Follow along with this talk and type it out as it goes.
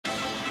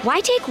Why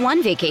take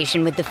one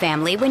vacation with the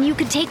family when you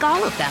could take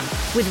all of them?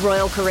 With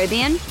Royal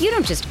Caribbean, you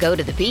don't just go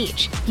to the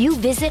beach. You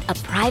visit a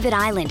private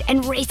island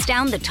and race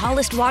down the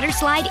tallest water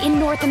slide in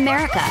North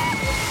America.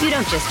 You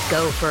don't just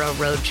go for a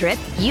road trip.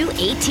 You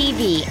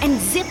ATV and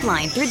zip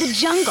line through the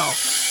jungle.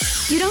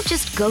 You don't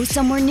just go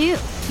somewhere new.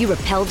 You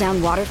rappel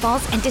down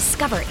waterfalls and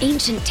discover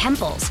ancient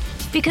temples.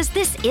 Because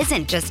this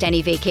isn't just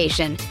any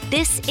vacation.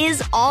 This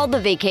is all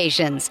the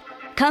vacations.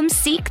 Come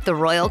seek the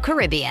Royal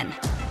Caribbean.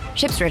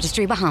 Ships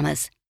Registry,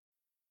 Bahamas.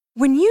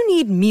 When you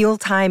need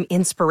mealtime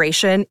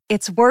inspiration,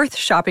 it's worth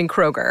shopping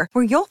Kroger,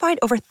 where you'll find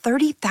over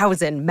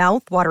 30,000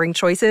 mouth-watering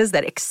choices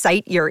that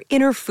excite your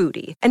inner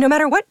foodie. And no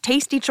matter what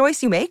tasty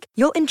choice you make,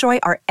 you'll enjoy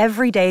our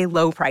everyday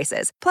low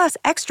prices, plus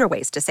extra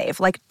ways to save,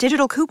 like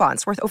digital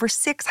coupons worth over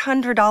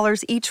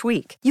 $600 each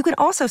week. You can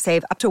also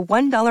save up to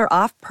 $1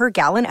 off per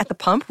gallon at the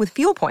pump with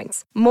fuel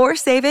points. More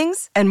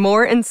savings and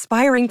more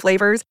inspiring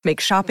flavors make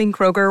shopping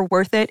Kroger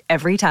worth it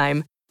every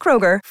time.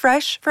 Kroger,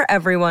 fresh for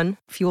everyone.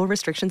 Fuel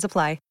restrictions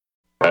apply.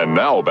 And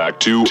now back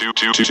to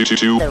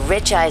The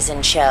Rich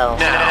Eisen Show.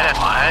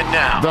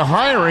 Now. The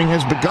hiring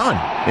has begun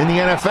in the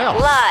NFL.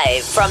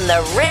 Live from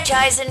the Rich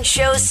Eisen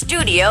Show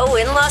studio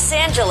in Los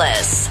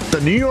Angeles. The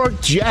New York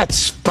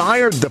Jets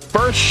fired the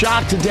first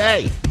shot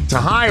today to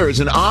hire as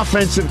an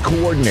offensive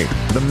coordinator.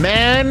 The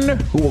man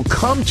who will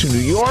come to New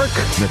York,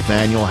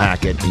 Nathaniel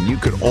Hackett. And you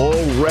could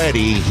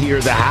already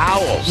hear the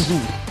howls.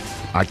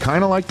 I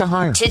kind of like the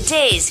hire.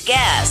 Today's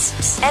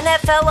guests,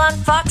 NFL on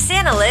Fox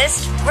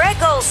analyst Greg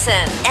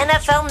Olsen,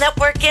 NFL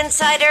Network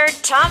insider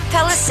Tom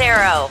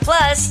Pelissero,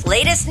 plus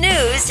latest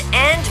news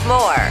and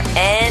more.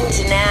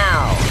 And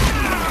now,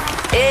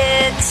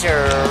 it's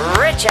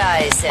Rich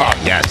Eisen.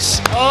 Oh,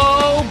 yes.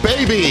 Oh,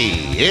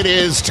 baby. It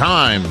is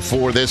time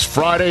for this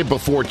Friday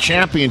before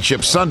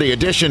Championship Sunday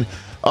edition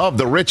of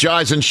the Rich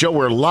Eisen Show.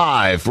 We're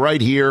live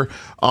right here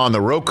on the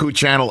Roku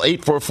channel.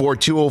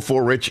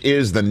 844-204-RICH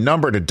is the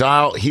number to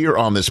dial here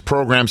on this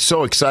program.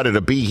 So excited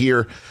to be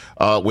here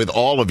with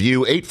all of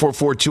you.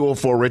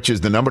 844-204-RICH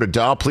is the number to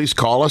dial. Please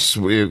call us.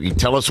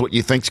 Tell us what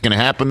you think is going to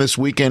happen this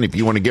weekend. If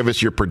you want to give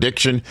us your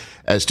prediction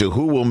as to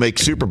who will make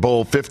Super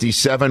Bowl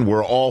 57,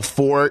 we're all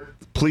for it.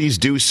 Please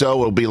do so.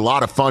 It'll be a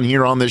lot of fun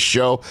here on this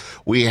show.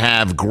 We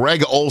have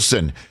Greg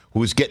Olsen,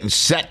 who's getting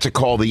set to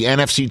call the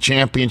NFC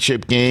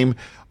Championship game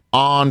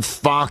on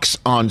Fox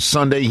on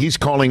Sunday. He's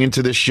calling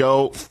into this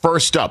show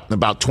first up in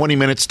about 20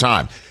 minutes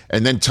time.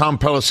 And then Tom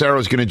Pelissero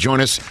is going to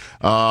join us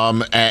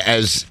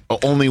as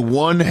only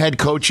one head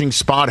coaching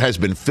spot has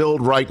been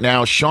filled right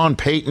now. Sean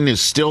Payton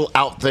is still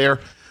out there,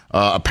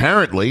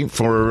 apparently,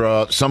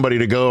 for somebody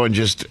to go and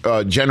just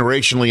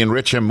generationally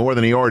enrich him more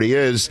than he already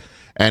is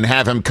and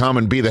have him come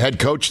and be the head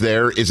coach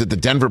there. Is it the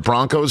Denver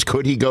Broncos?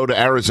 Could he go to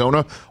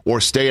Arizona or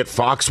stay at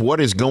Fox?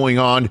 What is going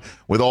on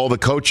with all the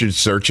coaches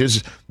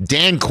searches?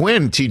 Dan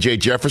Quinn,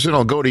 TJ Jefferson,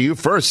 I'll go to you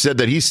first, said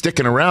that he's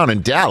sticking around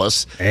in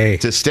Dallas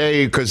to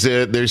stay because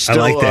there's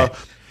still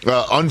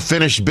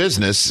unfinished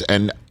business.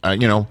 And,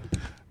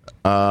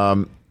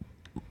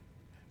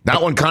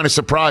 that one kind of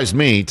surprised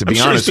me, to be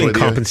honest with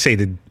you.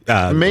 Compensated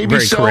maybe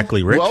very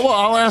correctly, Rich. Well,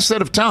 I'll ask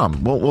that of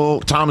Tom.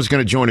 Well, Tom is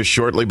going to join us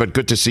shortly, but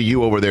good to see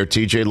you over there,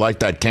 TJ. Light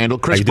that candle.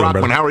 Chris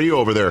Brockman, how are you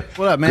over there?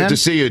 What up, man? Good to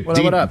see you.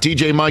 What up?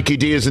 DJ Mikey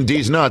D is in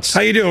D's Nuts.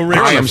 How you doing, Rich?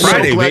 I am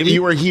Friday, so glad baby.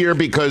 you are here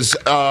because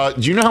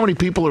do you know how many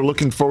people are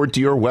looking forward to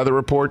your weather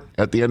report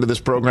at the end of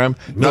this program?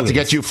 Millions. Not to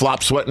get you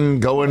flop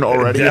sweating going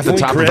already at the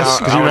top Chris,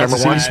 of hour number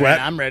one.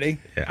 Sweat. I'm ready.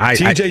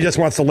 TJ just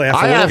wants to laugh.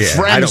 I have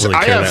friends.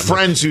 I have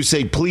friends who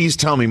say, "Please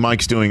tell me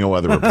Mike's doing a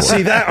weather report."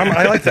 See that?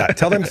 I like that.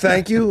 Tell them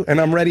thank you,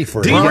 and I'm ready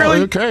for it. Do you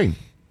really? Okay.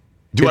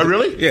 Do I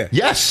really? Yeah.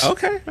 Yes.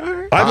 Okay. All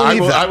right. I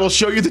believe that. I will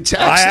show you the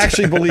text. I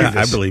actually believe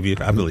this. I believe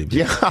you.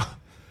 Yeah.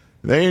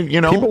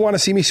 People want to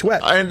see me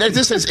sweat, and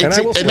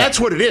that's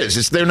what it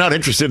is. They're not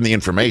interested in the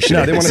information.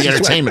 No, they it's want the to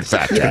entertainment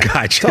sweat. factor. Yeah,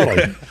 gotcha.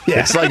 Totally.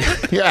 Yeah. It's like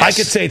I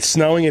could say it's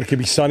snowing. It could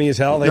be sunny as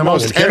hell. The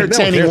most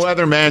entertaining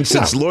weatherman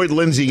since Lloyd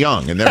Lindsey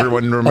Young, and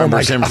everyone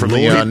remembers him from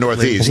the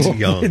Northeast.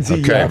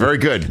 Okay, very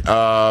good.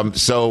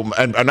 So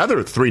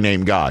another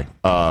three-name guy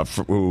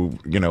who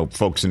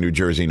folks in New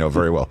Jersey know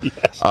very well.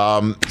 Yes.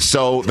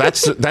 So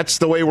that's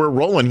the way we're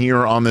rolling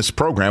here on this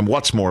program.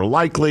 What's more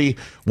likely?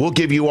 We'll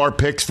give you our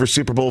picks for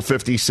Super Bowl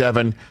 57.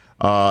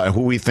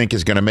 Who we think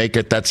is going to make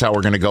it. That's how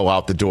we're going to go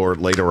out the door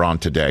later on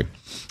today.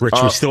 Rich,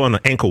 we're still on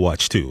the ankle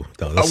watch, too.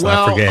 Let's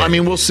not forget. I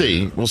mean, we'll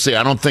see.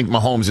 I don't think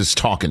Mahomes is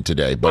talking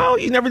today. But well,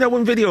 you never know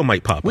when video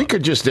might pop up. We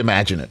could just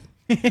imagine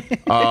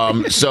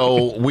it.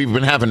 So we've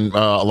been having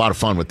a lot of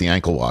fun with the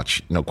ankle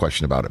watch. No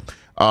question about it.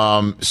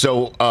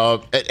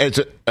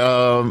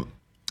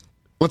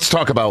 Let's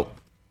talk about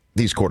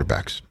these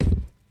quarterbacks.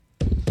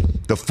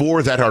 The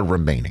four that are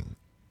remaining.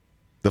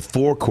 The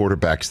four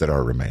quarterbacks that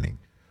are remaining.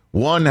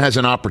 One has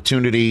an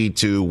opportunity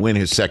to win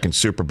his second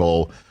Super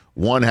Bowl.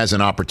 One has an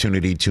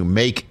opportunity to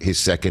make his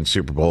second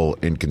Super Bowl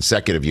in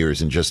consecutive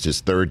years in just his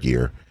third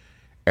year.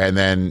 And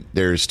then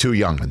there's two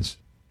young ones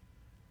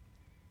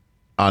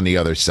on the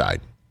other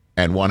side.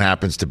 And one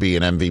happens to be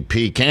an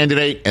MVP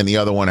candidate, and the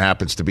other one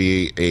happens to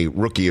be a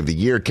Rookie of the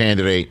Year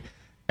candidate.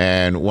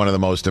 And one of the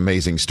most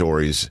amazing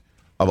stories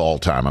of all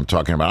time. I'm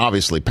talking about,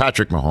 obviously,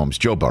 Patrick Mahomes,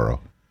 Joe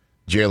Burrow,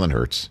 Jalen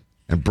Hurts,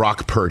 and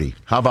Brock Purdy.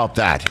 How about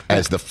that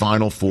as the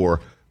final four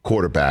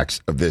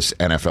quarterbacks of this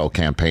NFL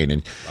campaign?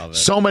 And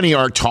so many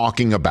are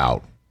talking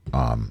about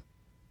the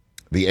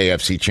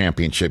AFC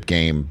Championship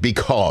game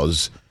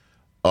because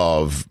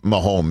of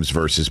Mahomes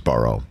versus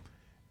Burrow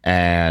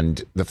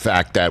and the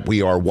fact that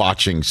we are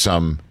watching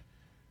some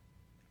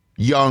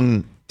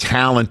young,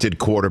 talented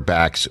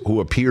quarterbacks who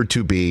appear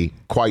to be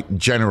quite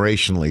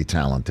generationally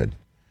talented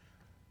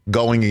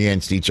going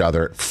against each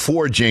other,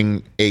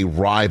 forging a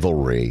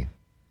rivalry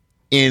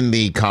in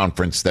the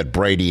conference that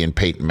Brady and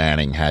Peyton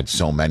Manning had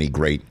so many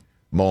great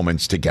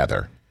moments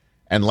together.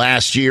 And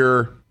last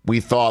year, we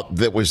thought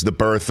that was the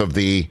birth of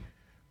the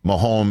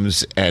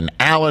Mahomes and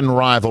Allen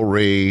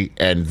rivalry.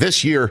 And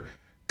this year,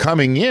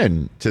 coming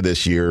in to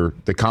this year,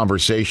 the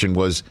conversation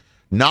was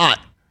not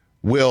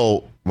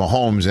will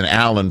Mahomes and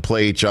Allen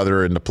play each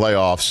other in the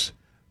playoffs,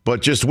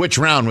 but just which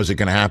round was it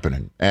going to happen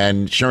in?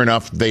 And sure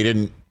enough, they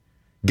didn't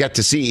get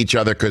to see each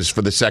other because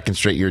for the second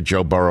straight year,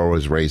 Joe Burrow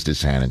has raised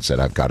his hand and said,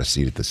 I've got a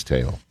seat at this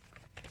table.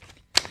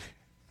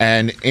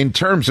 And in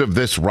terms of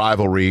this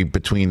rivalry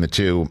between the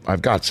two,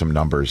 I've got some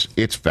numbers.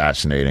 It's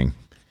fascinating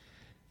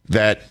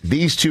that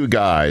these two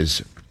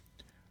guys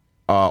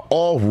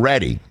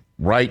already,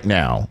 right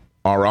now,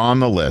 are on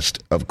the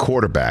list of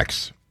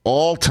quarterbacks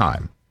all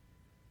time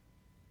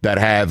that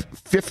have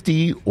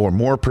 50 or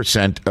more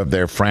 % of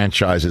their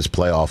franchise's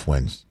playoff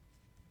wins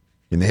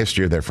in the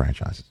history of their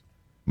franchises.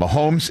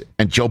 Mahomes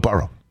and Joe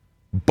Burrow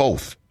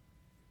both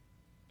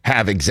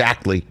have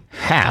exactly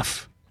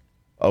half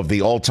of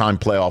the all-time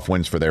playoff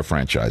wins for their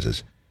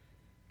franchises.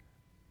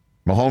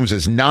 Mahomes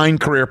has 9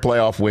 career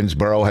playoff wins.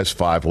 Burrow has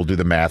 5. We'll do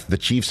the math. The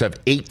Chiefs have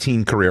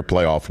 18 career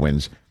playoff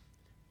wins,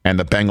 and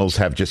the Bengals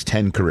have just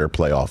 10 career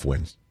playoff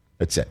wins.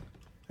 That's it.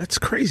 That's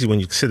crazy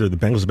when you consider the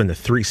Bengals have been to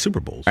 3 Super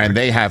Bowls. And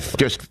they have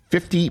just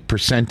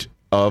 50%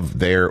 of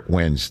their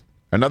wins.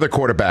 Another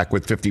quarterback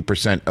with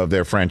 50% of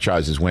their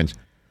franchise's wins,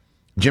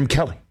 Jim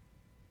Kelly.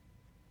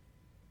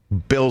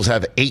 Bills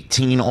have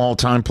 18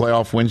 all-time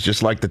playoff wins,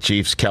 just like the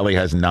Chiefs. Kelly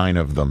has 9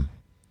 of them.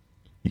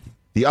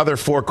 The other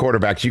 4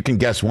 quarterbacks, you can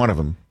guess one of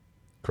them,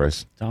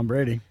 Chris. Tom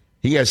Brady.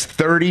 He has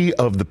 30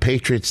 of the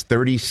Patriots'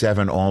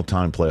 37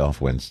 all-time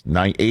playoff wins,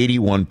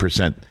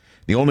 81%.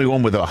 The only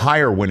one with a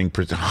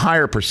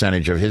higher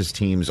percentage of his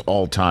team's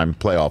all-time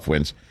playoff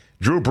wins.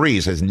 Drew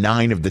Brees has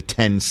 9 of the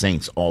 10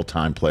 Saints'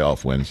 all-time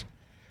playoff wins.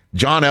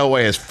 John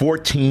Elway has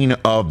 14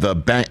 of the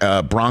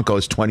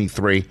Broncos'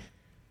 23,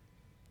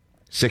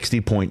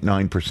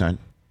 60.9%.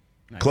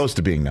 Nice. Close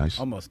to being nice.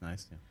 Almost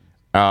nice.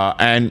 Yeah.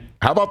 And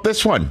how about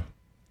this one?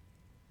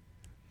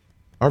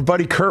 Our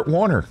buddy Kurt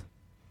Warner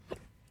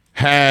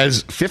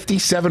has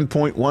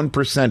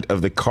 57.1%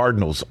 of the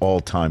Cardinals'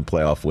 all-time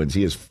playoff wins.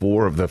 He has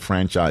 4 of the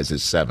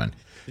franchise's 7.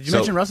 Did you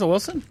mention Russell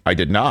Wilson? I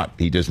did not.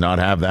 He does not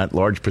have that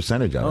large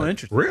percentage of it. Oh,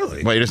 interesting.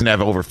 Really? Well, he doesn't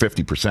have over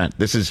 50%.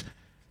 This is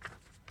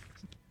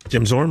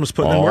Jim Zorn was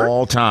putting in work?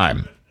 all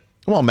time.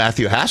 Well,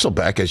 Matthew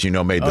Hasselbeck, as you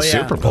know, made the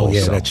Super Bowl. Oh,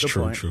 yeah, so. that's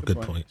true.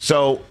 Good point.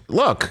 So,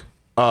 look,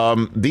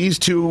 these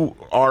two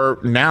are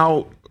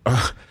now,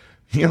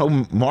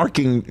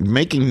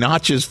 making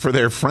notches for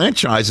their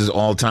franchises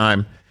all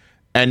time.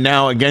 And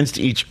now against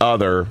each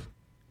other,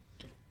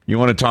 you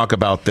want to talk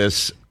about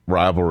this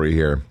rivalry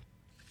here.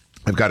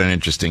 I've got an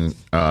interesting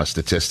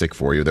statistic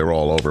for you. They're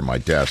all over my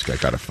desk. I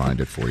got to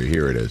find it for you.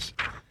 Here it is.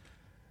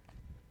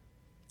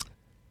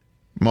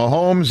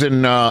 Mahomes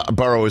and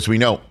Burrow, as we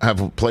know,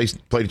 have played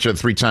each other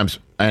 3 times,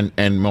 and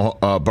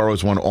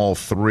Burrow's won all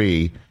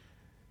 3.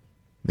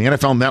 The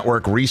NFL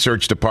Network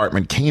research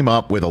department came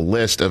up with a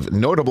list of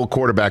notable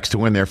quarterbacks to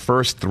win their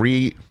first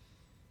 3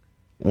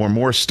 or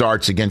more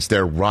starts against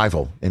their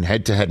rival in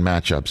head-to-head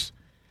matchups.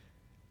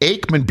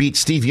 Aikman beat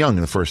Steve Young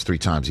in the first 3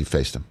 times he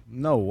faced him.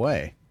 No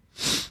way.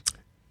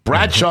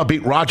 Bradshaw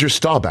beat Roger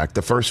Staubach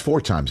the first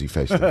 4 times he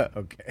faced him.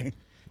 Okay.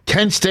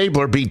 Ken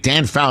Stabler beat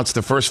Dan Fouts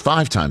the first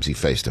 5 times he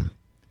faced him.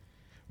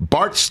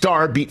 Bart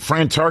Starr beat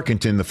Fran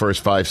Tarkenton the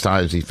first 5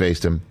 times he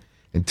faced him.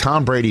 And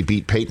Tom Brady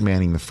beat Peyton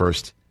Manning the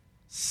first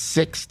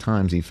 6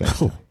 times he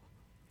faced him.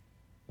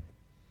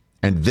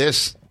 And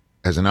this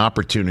as an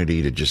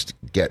opportunity to just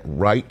get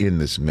right in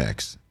this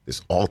mix,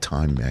 this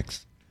all-time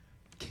mix.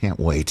 Can't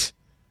wait.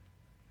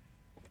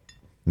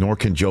 Nor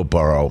can Joe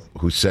Burrow,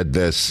 who said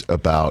this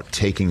about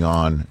taking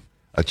on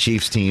a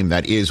Chiefs team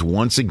that is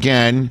once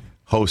again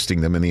hosting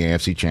them in the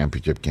AFC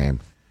Championship game,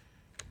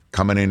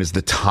 coming in as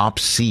the top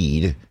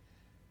seed.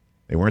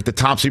 They weren't the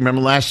top seed.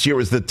 Remember last year it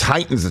was the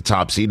Titans the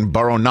top seed, and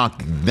Burrow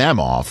knocked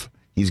them off.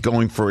 He's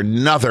going for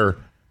another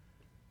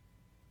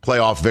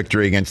playoff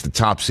victory against the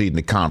top seed in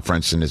the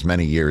conference in as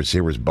many years.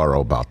 Here was Burrow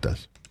about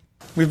this.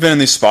 We've been in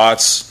these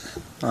spots.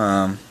 We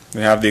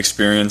have the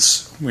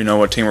experience. We know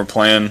what team we're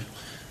playing.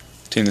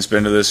 Team that's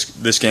been to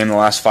this game the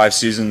last 5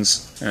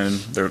 seasons, and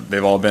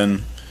they've all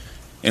been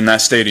in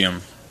that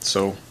stadium.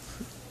 So,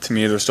 to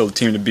me, they're still the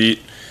team to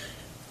beat,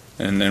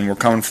 and we're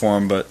coming for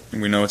them. But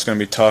we know it's going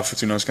to be tough.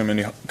 We know it's going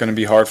to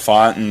be hard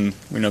fought, and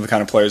we know the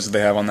kind of players that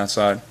they have on that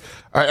side.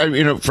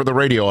 For the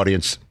radio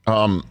audience,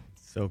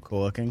 so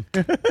cool looking.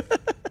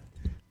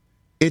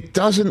 it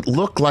doesn't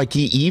look like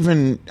he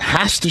even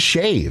has to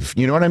shave.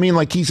 You know what I mean?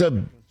 Like he's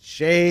a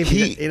shave.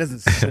 He doesn't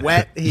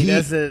sweat. He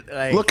doesn't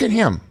like. Look at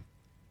him.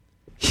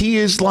 He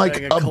is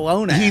like a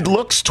cologne. He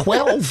looks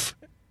 12.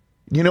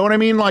 You know what I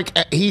mean? Like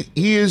he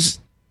is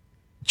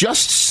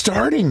just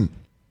starting.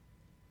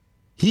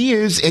 He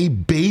is a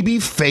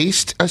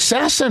baby-faced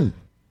assassin.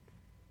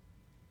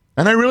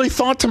 And I really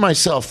thought to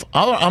myself,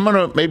 I'm going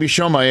to maybe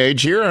show my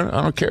age here.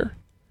 I don't care.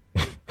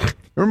 It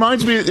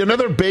reminds me of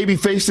another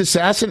baby-faced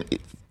assassin,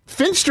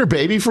 Finster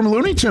Baby from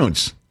Looney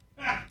Tunes.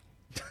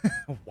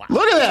 Wow.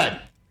 Look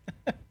at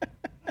that.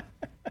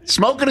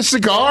 Smoking a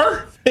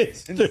cigar?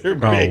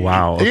 Oh,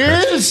 wow. Okay. He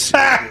is.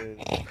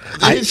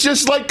 It's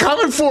just like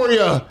coming for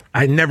you.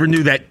 I never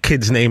knew that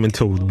kid's name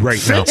until right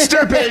now.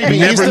 Finster Baby.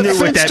 He's the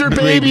Finster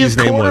Baby of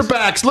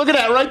quarterbacks. Look at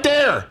that right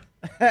there.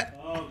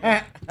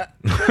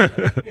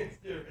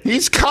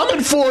 He's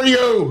coming for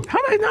you.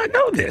 How did I not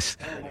know this?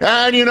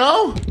 And you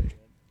know,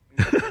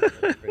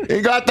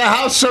 he got the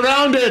house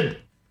surrounded,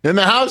 and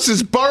the house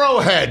is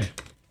Burrowhead.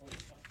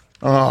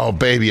 Oh,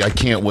 baby, I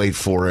can't wait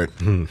for it.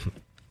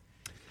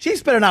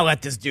 Chiefs better not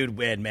let this dude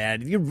win,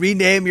 man. If you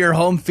rename your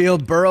home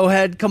field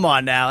Burrowhead, come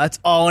on now. That's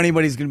all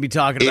anybody's going to be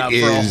talking about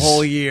for a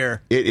whole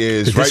year. It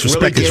is. The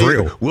disrespect is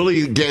real.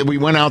 Willie Gay, we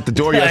went out the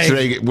door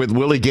yesterday with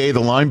Willie Gay, the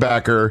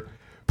linebacker,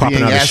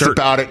 being asked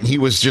about it. And he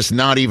was just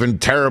not even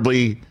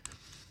terribly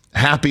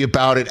happy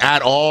about it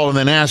at all. And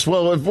then asked,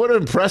 well, what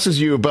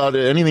impresses you about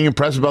it? Anything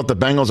impressive about the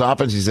Bengals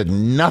offense? He said,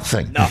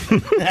 nothing.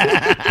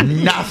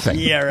 Nothing.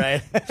 Yeah,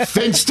 right.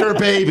 Finster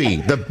Baby,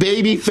 the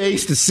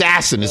baby-faced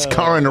assassin, is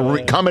coming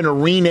to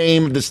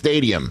rename the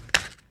stadium.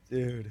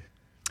 Dude.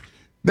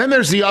 Then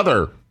there's the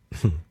other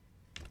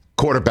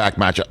quarterback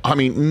matchup. I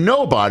mean,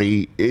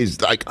 nobody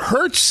is like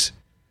Hurts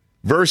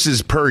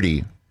versus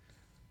Purdy.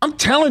 I'm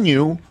telling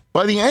you,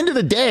 by the end of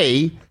the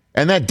day,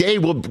 and that day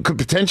could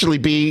potentially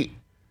be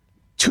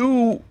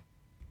 2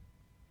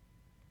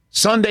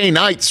 Sunday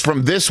nights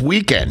from this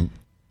weekend,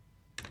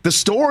 the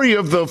story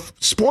of the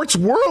sports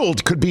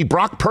world could be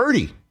Brock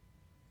Purdy.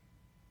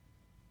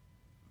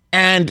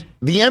 And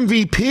the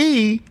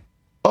MVP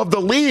of the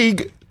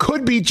league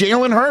could be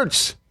Jalen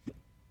Hurts.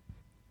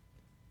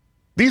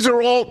 These are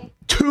all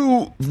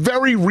 2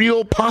 very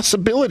real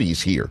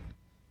possibilities here.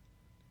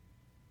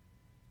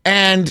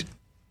 And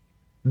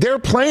they're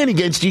playing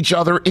against each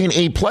other in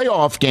a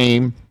playoff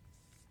game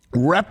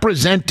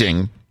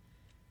representing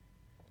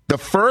the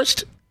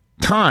first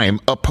time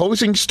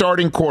opposing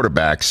starting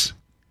quarterbacks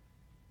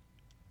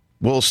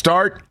will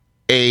start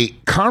a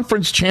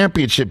conference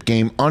championship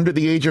game under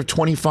the age of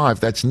 25.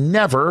 That's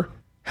never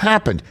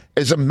happened.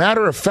 As a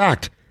matter of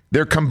fact,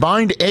 their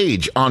combined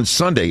age on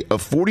Sunday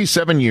of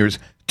 47 years,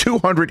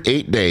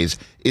 208 days,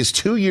 is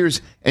 2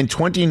 years and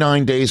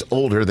 29 days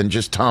older than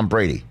just Tom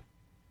Brady.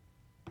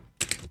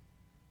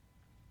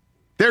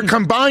 Their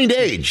combined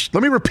age,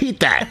 let me repeat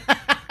that.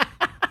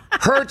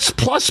 Hurts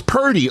plus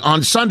Purdy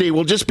on Sunday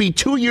will just be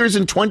 2 years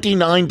and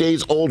 29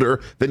 days older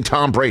than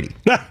Tom Brady.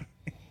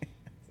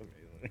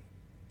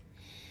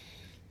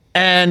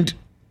 And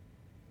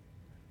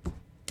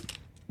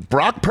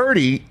Brock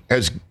Purdy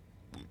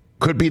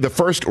could be the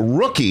first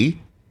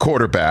rookie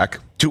quarterback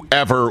to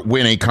ever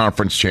win a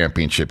conference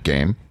championship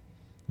game.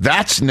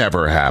 That's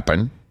never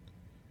happened.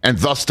 And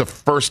thus the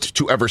first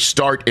to ever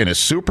start in a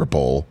Super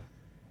Bowl.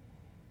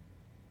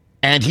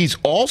 And he's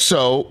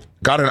also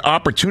got an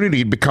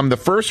opportunity to become the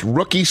first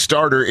rookie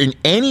starter in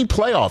any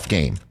playoff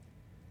game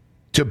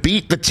to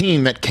beat the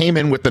team that came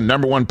in with the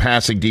number 1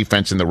 passing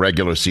defense in the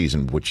regular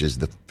season, which is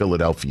the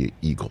Philadelphia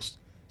Eagles.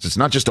 So it's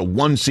not just a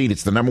 1 seed,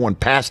 it's the number 1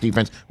 pass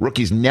defense.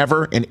 Rookies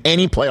never in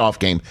any playoff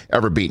game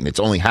ever beaten. It's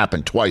only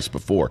happened twice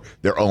before.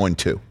 They're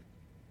 0-2.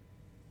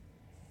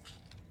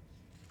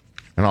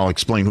 And I'll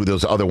explain who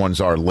those other ones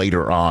are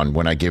later on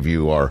when I give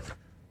you our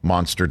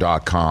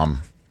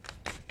Monster.com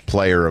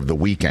player of the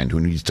weekend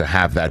who needs to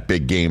have that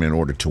big game in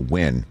order to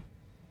win,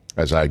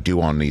 as I do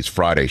on these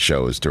Friday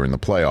shows during the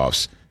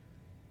playoffs.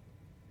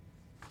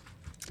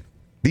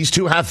 These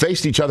two have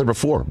faced each other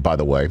before, by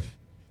the way,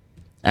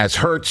 as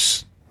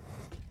Hurts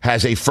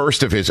has a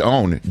first of his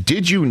own.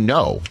 Did you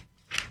know?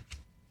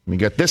 Let me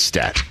get this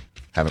stat.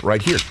 Have it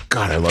right here.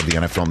 God, I love the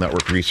NFL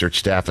Network research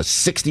staff. A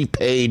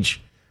 60-page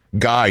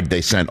guide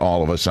they sent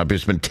all of us. I've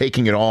just been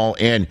taking it all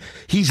in.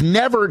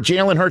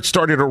 Jalen Hurts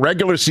started a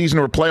regular season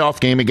or a playoff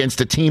game against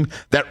a team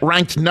that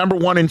ranked number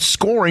 1 in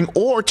scoring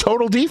or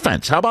total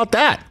defense. How about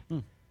that?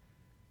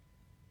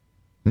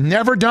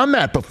 Never done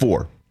that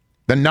before.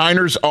 The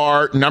Niners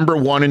are number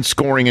 1 in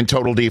scoring and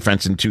total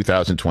defense in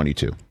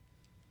 2022.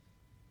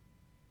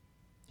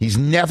 He's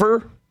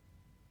never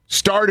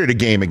started a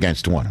game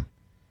against one.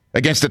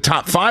 Against a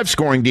top 5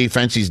 scoring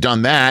defense, he's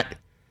done that.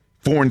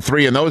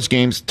 4-3 in those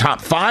games.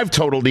 Top 5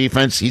 total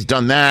defense, he's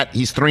done that.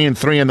 He's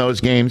 3-3 in those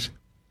games.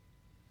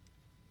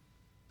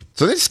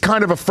 So this is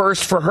kind of a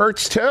first for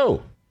Hurts,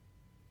 too.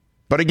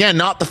 But again,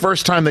 not the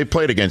first time they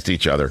played against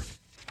each other.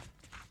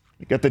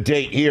 You got the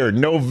date here.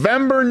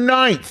 November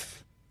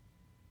 9th,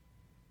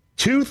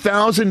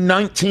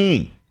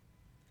 2019.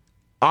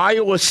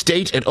 Iowa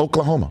State and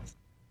Oklahoma.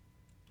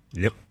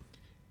 Yep.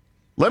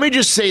 Let me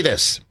just say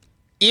this.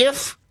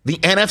 If the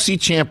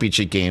NFC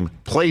Championship game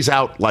plays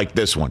out like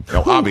this one,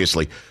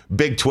 obviously,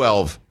 Big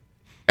 12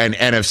 and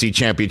NFC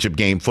Championship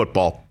game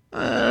football,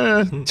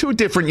 two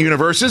different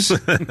universes.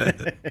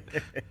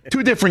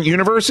 Two different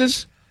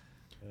universes.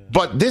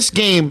 But this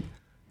game,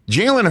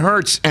 Jalen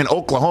Hurts and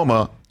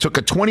Oklahoma took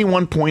a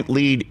 21-point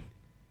lead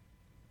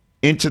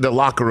into the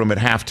locker room at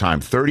halftime.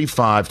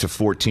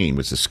 35-14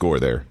 was the score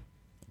there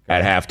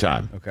at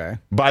halftime. Okay.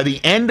 By the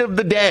end of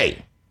the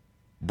day,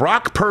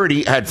 Brock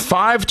Purdy had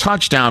 5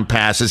 touchdown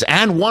passes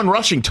and 1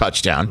 rushing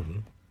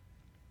touchdown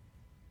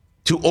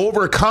to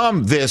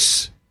overcome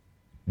this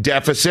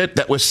deficit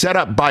that was set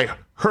up by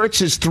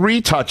Hurts'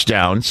 3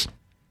 touchdowns,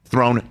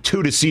 thrown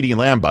 2 to CeeDee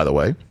Lamb, by the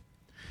way,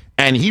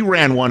 and he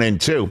ran 1 in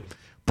 2.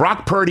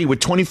 Brock Purdy, with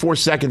 24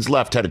 seconds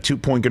left, had a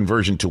 2-point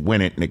conversion to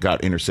win it, and it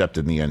got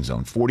intercepted in the end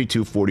zone.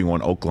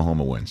 42-41,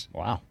 Oklahoma wins.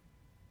 Wow.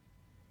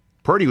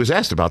 Purdy was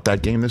asked about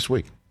that game this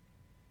week.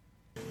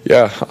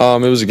 Yeah,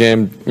 it was a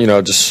game,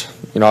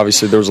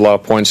 obviously there was a lot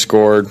of points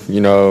scored.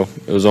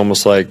 It was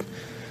almost like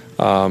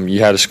you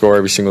had to score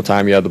every single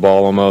time you had the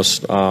ball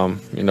almost.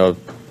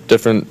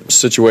 Different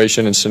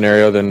situation and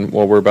scenario than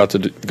what we're about to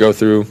go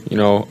through,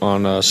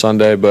 on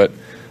Sunday. But,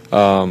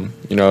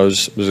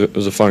 it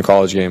was a fun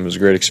college game. It was a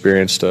great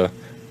experience to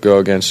go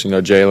against,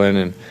 Jalen,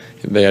 and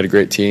they had a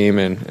great team,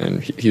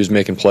 and he was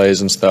making plays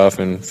and stuff,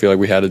 and feel like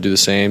we had to do the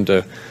same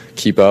to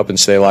keep up and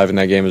stay alive in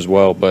that game as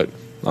well. But,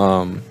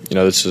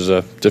 this is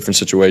a different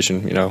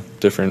situation,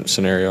 different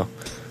scenario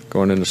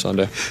going into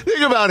Sunday. Think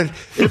about it.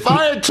 If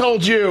I had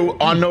told you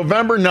on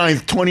November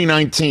 9th,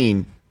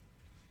 2019,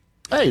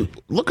 hey,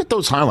 look at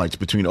those highlights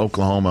between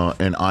Oklahoma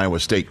and Iowa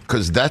State,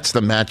 because that's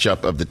the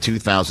matchup of the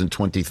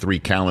 2023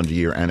 calendar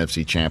year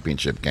NFC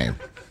Championship game.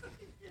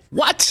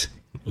 What?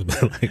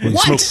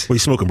 What are you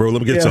smoking, bro?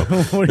 Let me get some.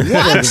 What?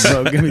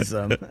 Bro? Give me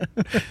some.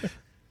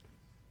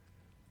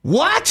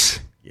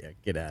 What? Yeah,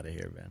 get out of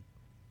here, man.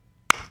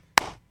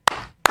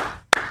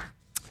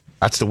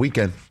 That's the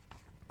weekend.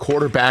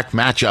 Quarterback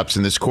matchups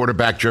in this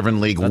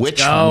quarterback-driven league. Let's Which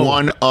go.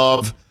 one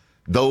of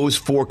those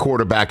 4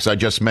 quarterbacks I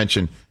just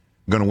mentioned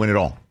going to win it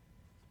all?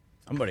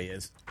 Somebody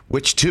is.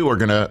 Which 2 are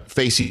going to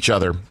face each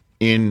other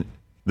in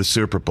the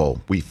Super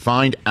Bowl? We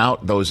find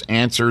out those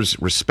answers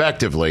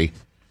respectively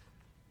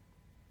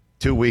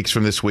 2 weeks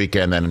from this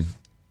weekend, then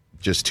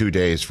just 2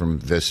 days from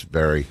this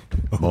very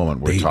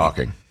moment we're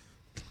talking.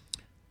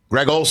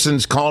 Greg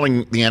Olsen's calling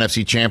the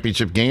NFC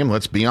Championship game.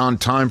 Let's be on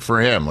time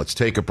for him. Let's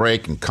take a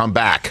break and come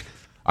back.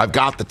 I've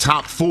got the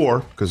top 4,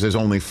 because there's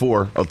only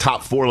 4, a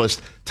top 4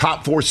 list,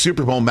 top 4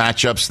 Super Bowl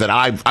matchups that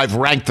I've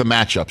ranked the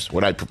matchups,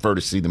 what I'd prefer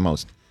to see the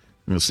most.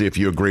 We'll see if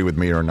you agree with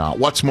me or not.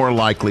 What's more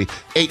likely?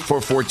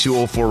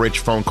 844-204-RICH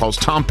phone calls.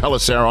 Tom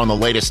Pelissero on the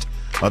latest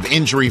of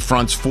injury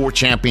fronts for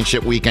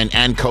championship weekend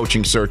and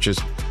coaching searches.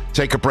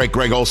 Take a break.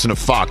 Greg Olsen of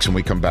Fox when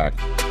we come back.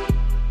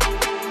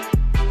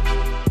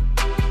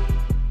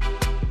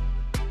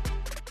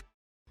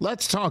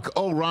 Let's talk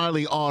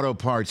O'Reilly Auto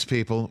Parts,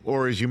 people,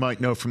 or as you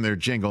might know from their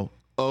jingle,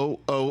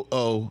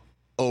 O-O-O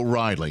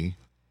O'Reilly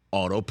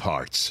Auto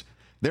Parts.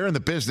 They're in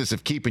the business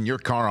of keeping your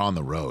car on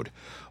the road.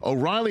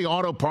 O'Reilly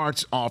Auto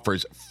Parts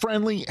offers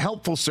friendly,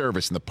 helpful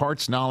service and the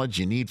parts knowledge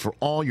you need for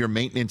all your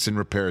maintenance and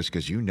repairs,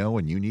 because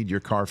when you need your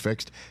car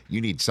fixed, you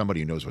need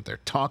somebody who knows what they're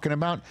talking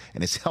about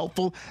and is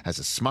helpful, has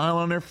a smile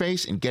on their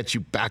face, and gets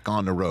you back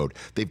on the road.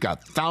 They've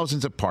got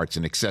thousands of parts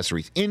and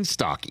accessories in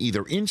stock,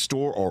 either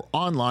in-store or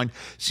online,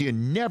 so you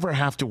never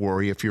have to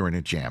worry if you're in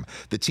a jam.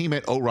 The team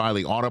at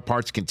O'Reilly Auto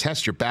Parts can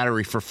test your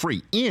battery for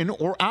free in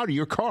or out of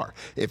your car.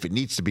 If it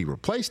needs to be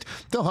replaced,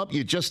 they'll help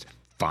you just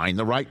find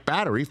the right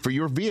battery for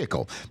your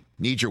vehicle.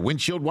 Need your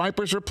windshield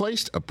wipers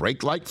replaced, a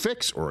brake light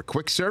fix, or a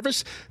quick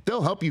service?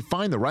 They'll help you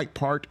find the right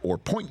part or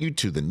point you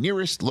to the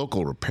nearest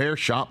local repair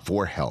shop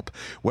for help.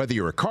 Whether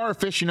you're a car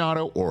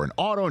aficionado or an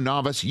auto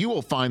novice, you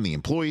will find the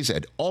employees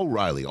at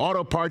O'Reilly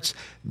Auto Parts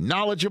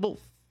knowledgeable,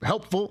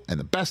 helpful, and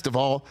the best of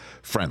all,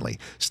 friendly.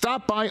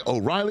 Stop by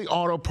O'Reilly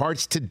Auto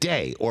Parts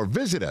today or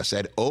visit us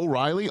at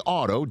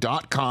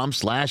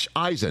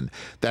O'ReillyAuto.com/Eisen.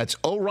 That's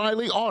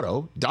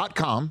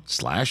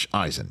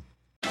O'ReillyAuto.com/Eisen.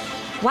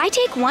 Why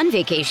take one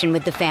vacation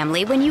with the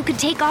family when you could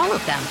take all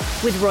of them?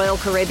 With Royal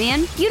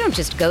Caribbean, you don't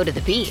just go to the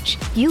beach.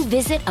 You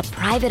visit a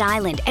private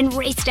island and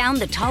race down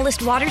the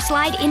tallest water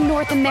slide in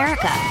North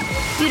America.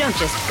 You don't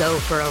just go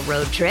for a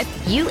road trip.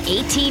 You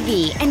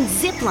ATV and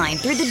zip line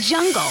through the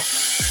jungle.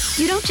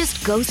 You don't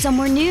just go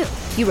somewhere new.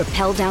 You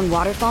rappel down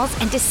waterfalls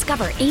and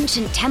discover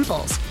ancient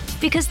temples.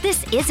 Because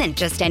this isn't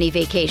just any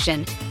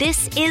vacation.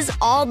 This is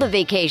all the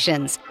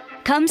vacations.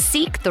 Come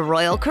seek the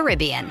Royal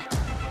Caribbean.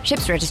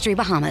 Ships Registry,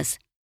 Bahamas.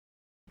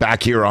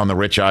 Back here on the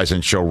Rich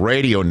Eisen Show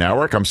Radio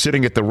Network, I'm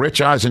sitting at the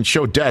Rich Eisen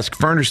Show desk,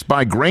 furnished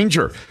by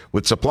Grainger.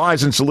 With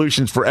supplies and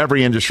solutions for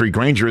every industry,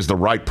 Grainger is the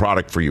right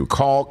product for you.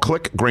 Call,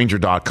 click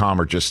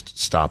Grainger.com, or just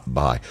stop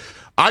by.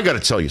 I got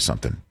to tell you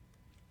something.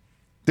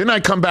 Didn't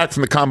I come back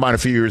from the Combine a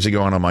few years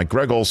ago, and I'm like,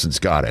 Greg Olsen's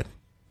got it.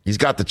 He's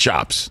got the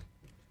chops.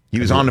 He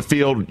was on the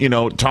field,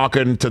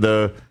 talking to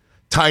the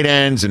tight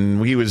ends,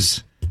 and he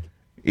was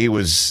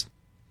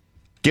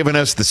giving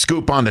us the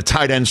scoop on the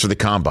tight ends for the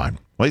Combine.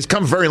 Well, he's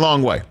come a very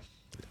long way.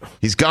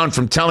 He's gone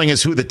from telling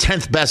us who the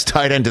 10th best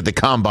tight end at the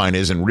Combine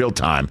is in real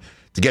time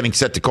to getting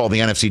set to call the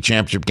NFC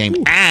Championship game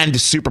and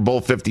Super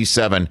Bowl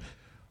 57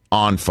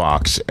 on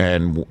Fox.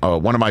 And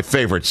one of my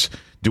favorites,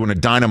 doing a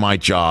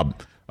dynamite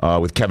job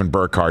with Kevin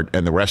Burkhardt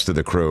and the rest of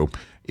the crew,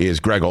 is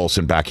Greg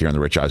Olsen back here on the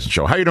Rich Eisen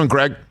Show. How you doing,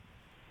 Greg?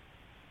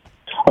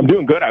 I'm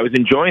doing good. I was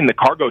enjoying the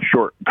cargo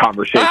short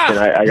conversation.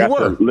 I got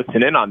to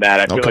listen in on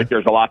that. I feel like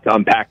there's a lot to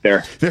unpack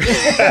there.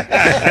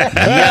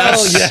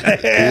 Yes.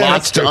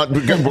 Lots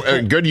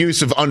to good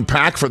use of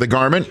unpack for the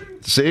garment.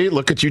 See,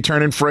 look at you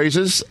turning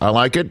phrases. I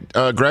like it,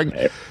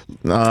 Greg.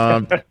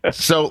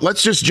 So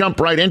let's just jump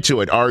right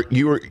into it. Are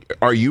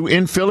you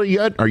in Philly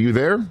yet? Are you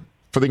there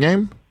for the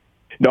game?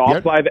 No,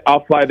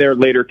 I'll fly there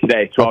later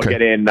today. So I'll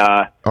get in.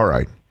 All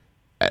right.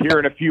 Here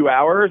in a few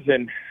hours,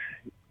 and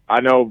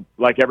I know,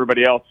 like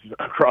everybody else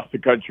across the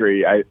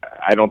country, I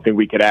don't think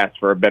we could ask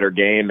for a better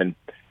game, and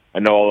I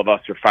know all of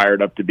us are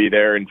fired up to be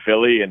there in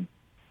Philly and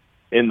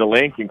in the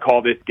Link and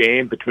call this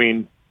game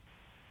between,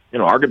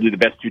 arguably the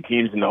best two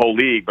teams in the whole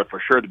league, but for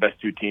sure the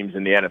best two teams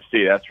in the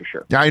NFC, that's for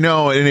sure. I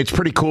know, and it's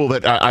pretty cool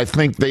that I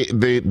think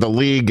the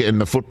league and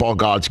the football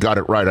gods got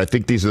it right. I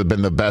think these have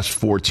been the best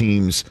four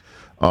teams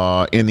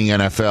in the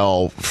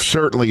NFL,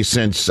 certainly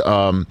since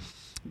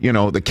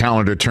the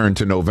calendar turned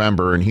to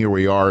November, and here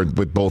we are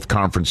with both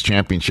conference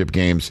championship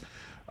games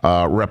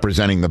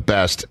representing the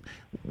best.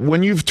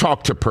 When you've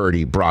talked to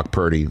Brock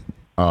Purdy,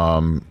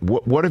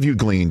 what have you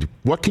gleaned?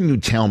 What can you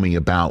tell me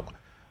about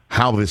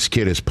how this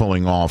kid is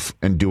pulling off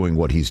and doing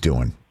what he's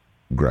doing,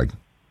 Greg?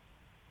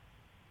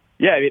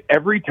 Yeah,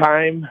 every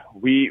time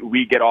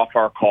we get off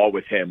our call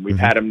with him, we've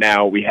had him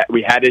now. We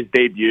had his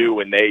debut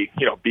when they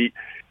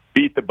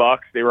beat the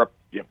Bucs. They were up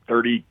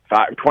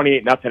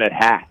 28-0 at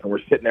half, and we're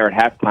sitting there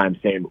at halftime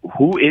saying,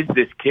 "Who is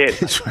this kid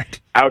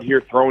out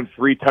here throwing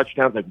 3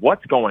 touchdowns? Like,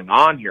 what's going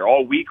on here?"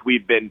 All week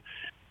we've been,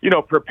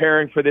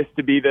 preparing for this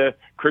to be the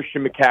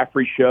Christian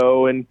McCaffrey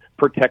show and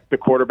protect the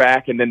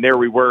quarterback, and then there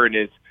we were in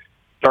his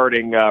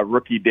starting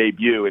rookie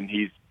debut, and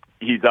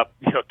he's up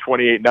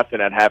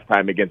 28-0 at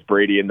halftime against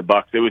Brady and the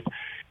Bucs.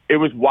 It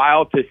was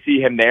wild to see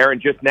him there,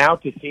 and just now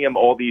to see him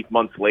all these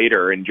months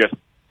later, and just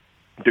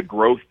the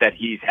growth that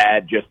he's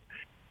had just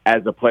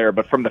as a player.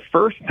 But from the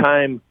first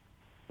time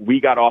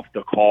we got off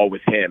the call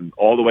with him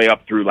all the way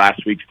up through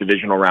last week's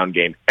divisional round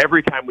game,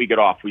 every time we get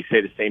off, we say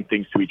the same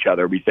things to each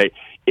other. We say,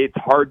 it's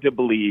hard to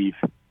believe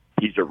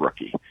he's a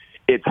rookie.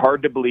 It's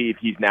hard to believe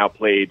he's now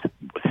played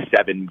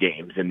 7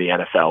 games in the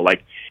NFL.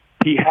 Like,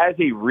 he has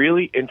a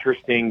really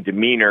interesting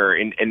demeanor,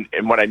 and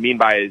what I mean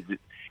by is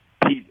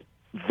he's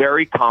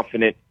very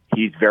confident.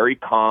 He's very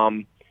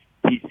calm.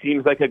 He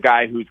seems like a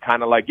guy who's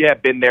kind of like,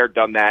 been there,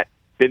 done that,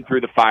 been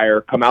through the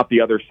fire, come out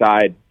the other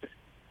side.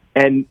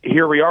 And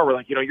here we are. We're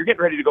like, you're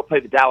getting ready to go play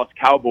the Dallas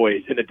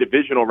Cowboys in a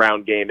divisional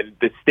round game, and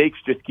the stakes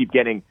just keep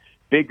getting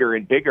bigger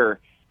and bigger,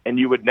 and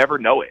you would never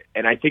know it.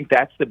 And I think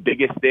that's the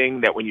biggest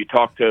thing, that when you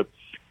talk to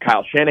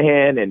Kyle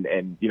Shanahan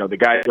and the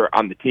guys who are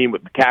on the team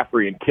with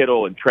McCaffrey and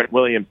Kittle and Trent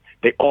Williams,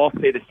 they all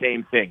say the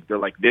same thing. They're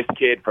like, this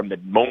kid, from the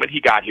moment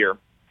he got here,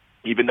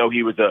 even though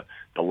he was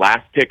the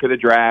last pick of the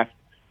draft,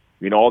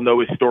 we all know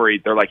his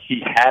story. They're like,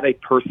 he had a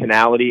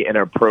personality and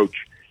an approach,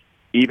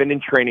 even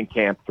in training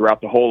camp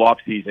throughout the whole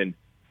offseason,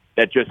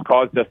 that just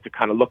caused us to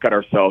kind of look at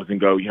ourselves and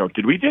go,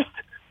 did we just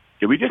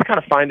kind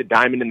of find a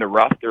diamond in the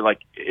rough? They're like,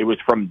 it was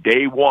from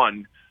day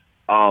one.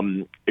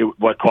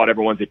 What caught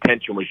everyone's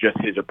attention was just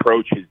his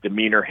approach, his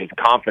demeanor, his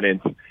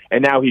confidence,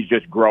 and now he's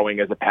just growing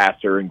as a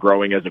passer and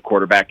growing as a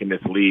quarterback in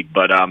this league.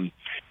 But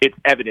it's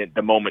evident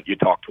the moment you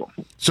talk to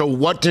him. So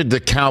what did the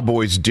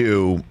Cowboys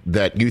do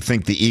that you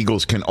think the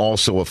Eagles can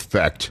also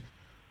affect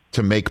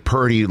to make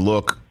Purdy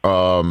look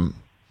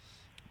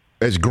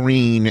as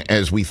green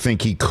as we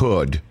think he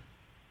could,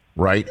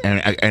 right?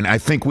 And I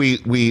think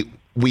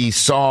we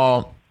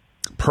saw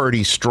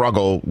Purdy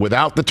struggle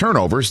without the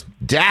turnovers.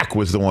 Dak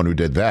was the one who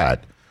did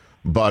that.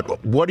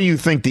 But what do you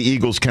think the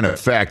Eagles can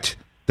affect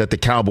that the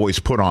Cowboys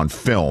put on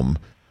film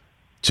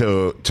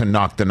to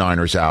knock the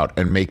Niners out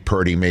and make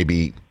Purdy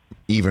maybe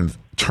even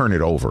turn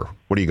it over?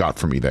 What do you got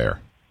for me there,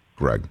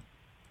 Greg?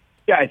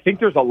 Yeah, I think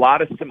there's a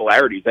lot of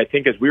similarities. I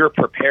think as we were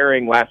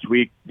preparing last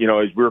week,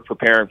 as we were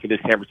preparing for this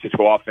San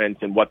Francisco offense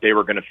and what they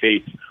were going to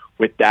face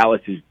with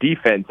Dallas's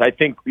defense, I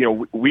think,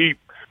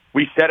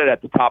 we said it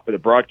at the top of the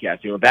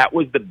broadcast. That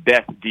was the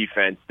best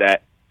defense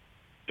that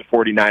the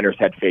 49ers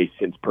had faced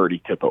since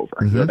Purdy took over.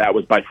 Mm-hmm. That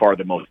was by far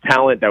the most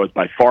talent. That was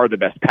by far the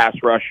best pass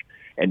rush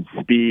and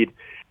speed.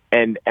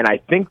 And I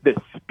think the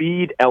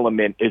speed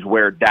element is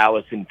where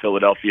Dallas and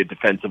Philadelphia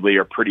defensively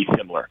are pretty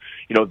similar.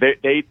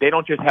 They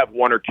don't just have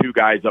 1 or 2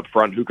 guys up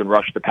front who can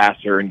rush the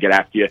passer and get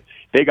after you.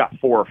 They got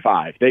 4 or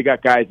 5. They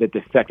got guys at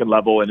the second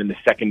level and in the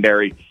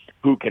secondary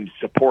who can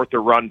support the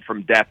run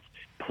from depth,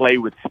 play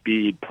with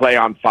speed, play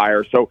on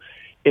fire. So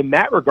in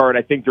that regard,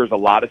 I think there's a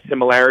lot of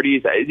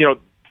similarities.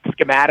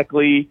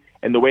 Schematically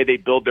and the way they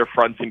build their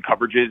fronts and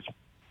coverages,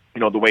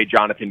 the way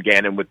Jonathan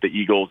Gannon with the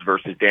Eagles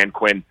versus Dan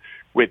Quinn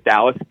with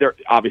Dallas,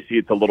 obviously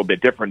it's a little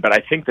bit different. But I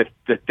think that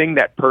the thing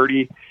that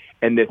Purdy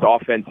and this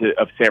offense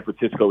of San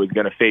Francisco is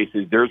going to face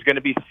is there's going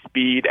to be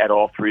speed at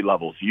all three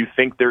levels. You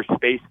think there's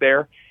space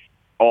there,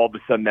 all of a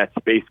sudden that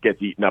space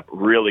gets eaten up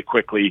really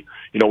quickly.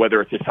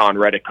 Whether it's Hassan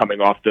Reddick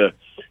coming off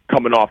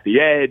the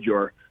edge,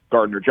 or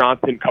Gardner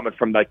Johnson coming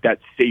from like that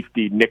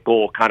safety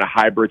nickel kind of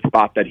hybrid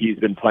spot that he's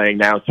been playing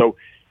now. So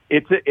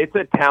it's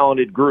a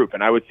talented group,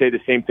 and I would say the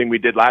same thing we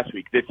did last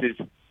week. This is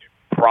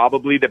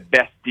probably the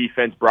best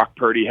defense Brock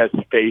Purdy has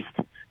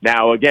faced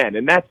now again,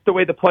 and that's the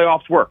way the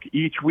playoffs work.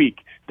 Each week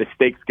the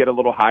stakes get a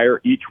little higher.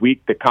 Each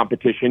week the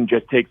competition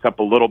just takes up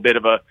a little bit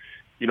of a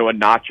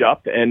notch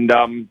up, and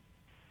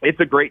it's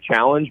a great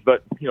challenge.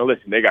 But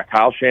listen, they got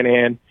Kyle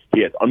Shanahan.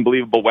 He has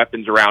unbelievable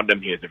weapons around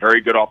him. He has a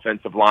very good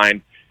offensive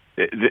line.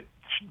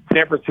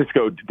 San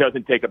Francisco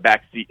doesn't take a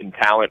back seat in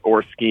talent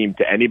or scheme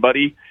to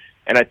anybody.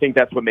 And I think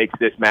that's what makes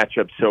this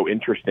matchup so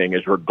interesting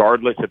is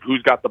regardless of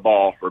who's got the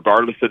ball,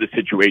 regardless of the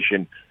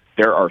situation,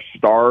 there are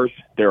stars,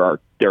 there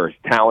is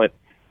talent,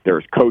 there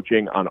is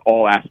coaching on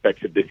all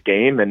aspects of this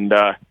game, and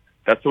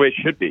that's the way it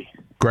should be.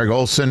 Greg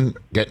Olsen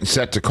getting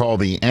set to call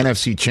the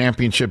NFC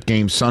Championship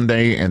game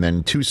Sunday, and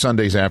then 2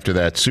 Sundays after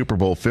that, Super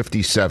Bowl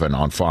 57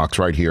 on Fox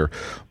right here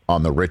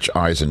on the Rich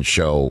Eisen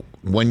Show.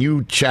 When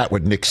you chat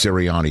with Nick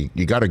Sirianni,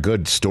 you got a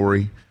good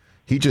story.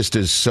 He just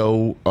is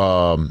so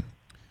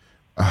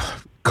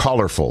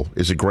colorful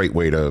is a great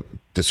way to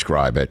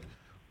describe it.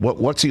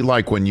 What's he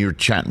like when you're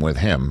chatting with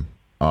him?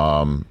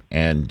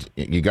 And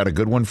you got a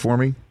good one for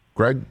me,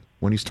 Greg,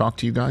 when he's talked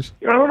to you guys?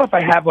 I don't know if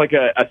I have like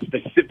a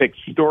specific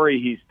story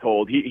he's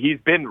told. He's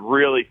been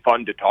really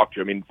fun to talk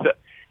to. I mean,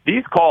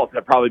 these calls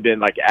have probably been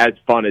like as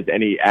fun as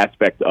any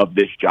aspect of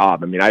this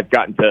job. I mean, I've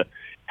gotten to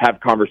have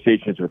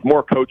conversations with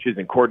more coaches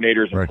and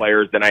coordinators and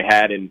players than I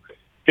had in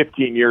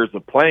 15 years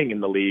of playing in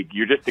the league.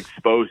 You're just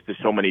exposed to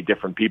so many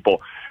different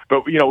people.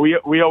 But,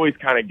 we always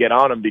kind of get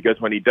on him because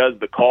when he does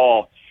the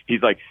call,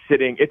 he's like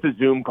sitting, it's a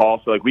Zoom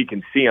call, so like we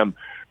can see him,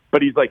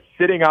 but he's like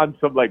sitting on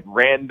some like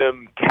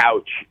random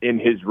couch in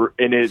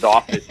his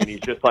office, and he's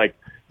just like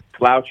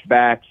slouched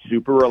back,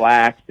 super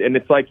relaxed. And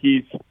it's like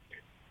he's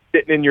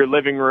sitting in your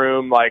living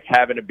room, like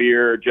having a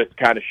beer, just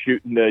kind of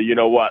shooting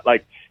the,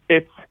 like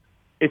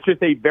it's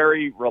just a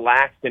very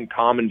relaxed and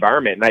calm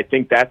environment. And I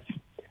think that's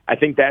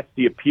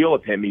the appeal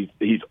of him.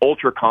 He's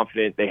ultra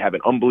confident. They have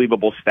an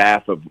unbelievable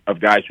staff of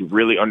guys who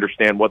really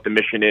understand what the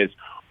mission is,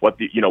 what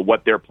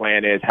their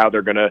plan is, how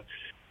they're gonna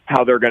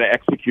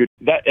execute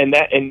that.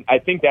 And I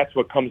think that's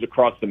what comes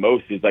across the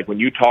most is like when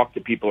you talk to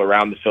people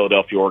around the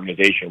Philadelphia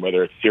organization,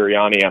 whether it's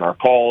Sirianni on our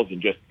calls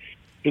and just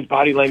his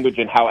body language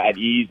and how at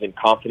ease and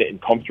confident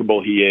and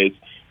comfortable he is.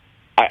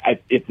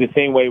 It's the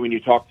same way when you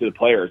talk to the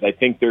players. I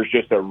think there's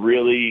just a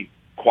really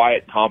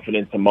quiet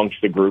confidence amongst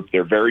the group.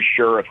 They're very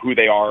sure of who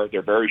they are.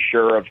 They're very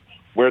sure of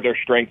where their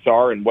strengths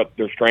are and what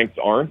their strengths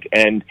aren't.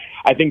 And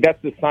I think that's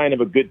the sign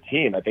of a good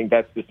team. I think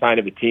that's the sign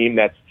of a team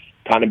that's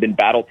kind of been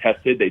battle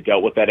tested. They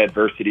dealt with that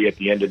adversity at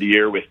the end of the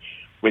year with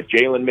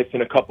Jalen missing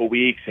a couple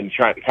weeks and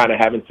kind of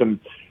having some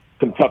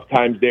tough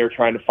times there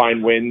trying to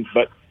find wins.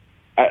 But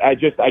I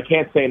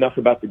can't say enough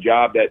about the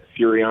job that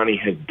Sirianni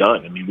has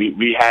done. I mean,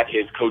 we had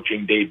his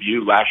coaching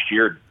debut last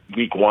year,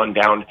 week 1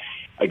 down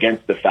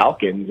against the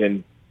Falcons,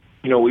 and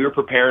we were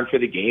preparing for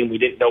the game. We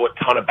didn't know a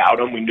ton about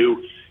him. We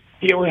knew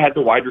he had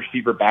the wide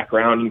receiver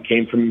background and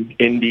came from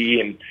Indy,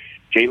 and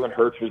Jalen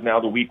Hurts was now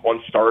the week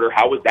 1 starter.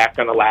 How was that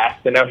going to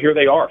last? And now here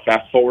they are.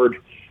 Fast forward,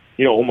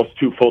 almost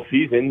 2 full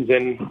seasons,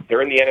 and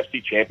they're in the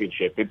NFC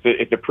Championship.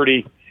 It's a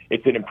pretty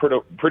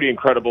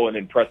incredible and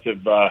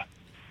impressive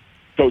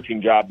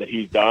coaching job that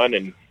he's done,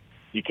 and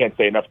you can't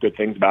say enough good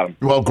things about him.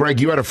 Well,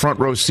 Greg, you had a front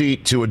row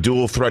seat to a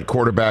dual-threat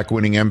quarterback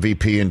winning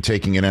MVP and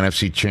taking an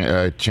NFC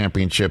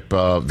championship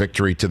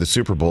victory to the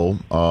Super Bowl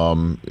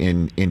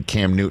in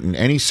Cam Newton.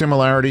 Any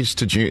similarities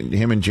to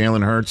him and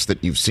Jalen Hurts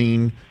that you've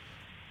seen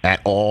at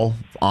all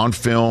on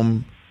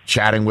film,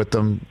 chatting with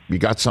them? You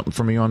got something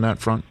for me on that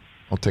front?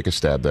 I'll take a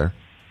stab there.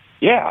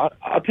 Yeah,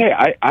 I'll tell you,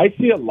 I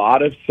see a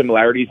lot of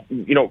similarities,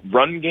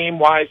 run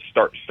game-wise,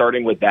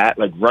 starting with that,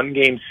 like run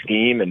game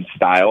scheme and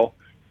style.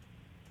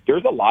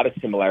 There's a lot of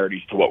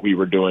similarities to what we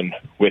were doing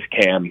with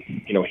Cam,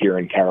 here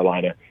in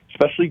Carolina,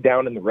 especially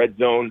down in the red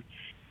zone.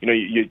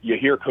 You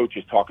hear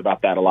coaches talk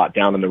about that a lot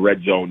down in the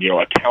red zone,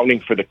 accounting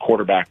for the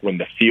quarterback when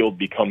the field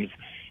becomes,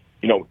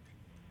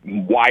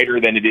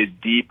 wider than it is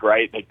deep,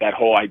 right? Like that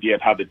whole idea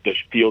of how the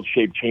field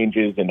shape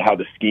changes and how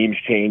the schemes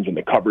change and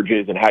the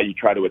coverages and how you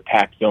try to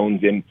attack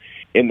zones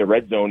in the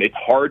red zone. It's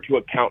hard to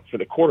account for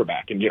the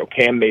quarterback. And,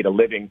 Cam made a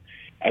living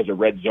as a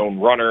red zone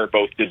runner,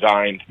 both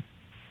designed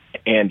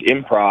and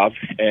improv.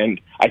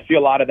 And I see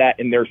a lot of that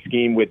in their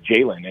scheme with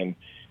Jalen. And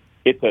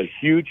it's a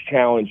huge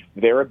challenge,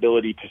 their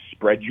ability to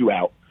spread you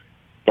out,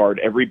 guard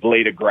every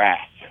blade of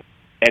grass,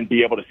 and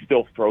be able to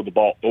still throw the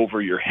ball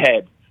over your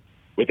head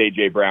with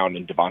A.J. Brown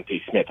and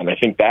Devontae Smith. And I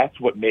think that's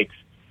what makes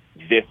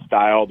this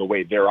style, the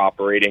way they're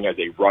operating as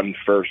a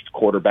run-first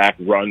quarterback,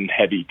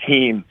 run-heavy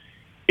team,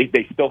 is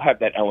they still have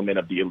that element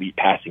of the elite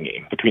passing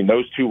game. Between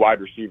those 2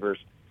 wide receivers,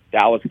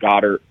 Dallas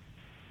Goedert,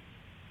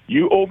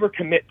 you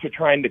overcommit to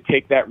trying to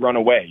take that run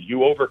away. You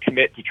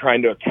overcommit to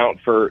trying to account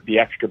for the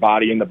extra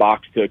body in the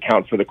box, to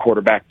account for the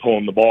quarterback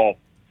pulling the ball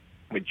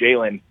with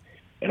Jalen.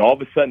 And all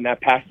of a sudden, that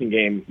passing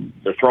game,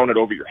 they're throwing it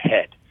over your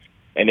head.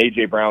 And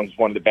A.J. Brown's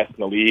one of the best in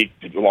the league,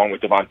 along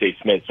with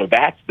Devontae Smith. So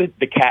that's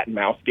the cat and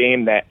mouse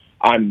game that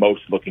I'm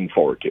most looking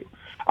forward to.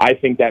 I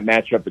think that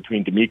matchup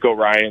between D'Amico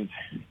Ryans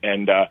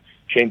and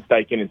Shane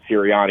Steichen and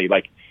Sirianni,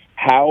 like,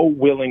 how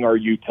willing are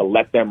you to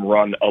let them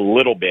run a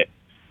little bit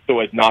so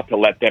as not to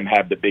let them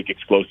have the big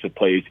explosive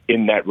plays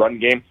in that run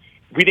game?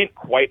 We didn't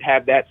quite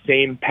have that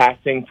same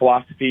passing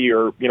philosophy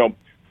or,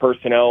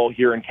 personnel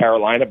here in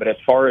Carolina, but as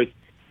far as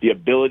the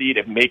ability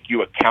to make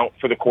you account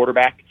for the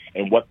quarterback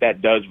and what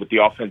that does with the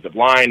offensive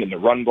line and the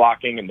run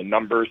blocking and the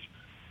numbers,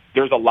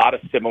 there's a lot of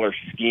similar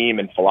scheme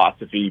and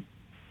philosophy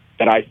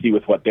that I see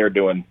with what they're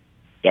doing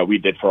that we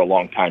did for a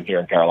long time here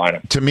in Carolina.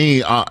 To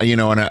me,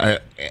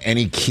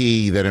 any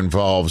key that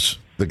involves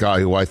the guy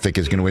who I think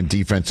is going to win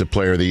Defensive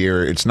Player of the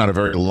Year, it's not a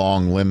very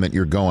long limb that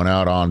you're going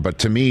out on. But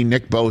to me,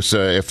 Nick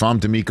Bosa, if I'm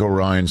D'Amico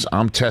Ryans,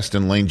 I'm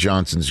testing Lane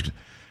Johnson's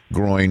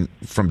groin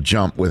from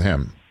jump with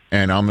him,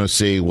 and I'm going to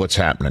see what's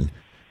happening.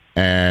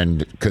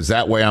 And because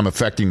that way I'm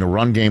affecting the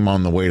run game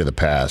on the way to the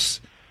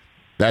pass.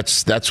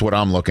 That's what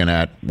I'm looking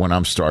at when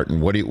I'm starting.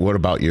 What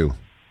about you,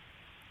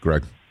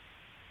 Greg?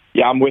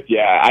 Yeah, I'm with you.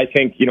 I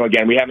think,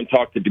 again, we haven't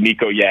talked to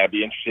D'Amico yet. I'd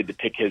be interested to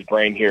pick his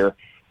brain here.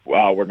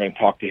 We're going to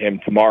talk to him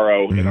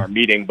tomorrow in our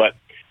meeting. But,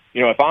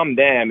 if I'm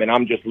them and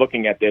I'm just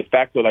looking at this,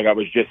 back to like I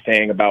was just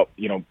saying about,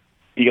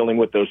 dealing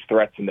with those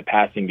threats in the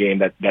passing game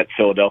that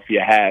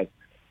Philadelphia has,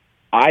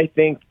 I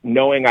think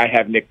knowing I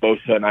have Nick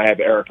Bosa and I have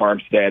Eric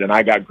Armstead and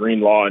I got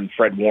Greenlaw and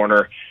Fred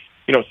Warner,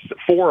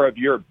 4 of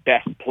your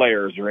best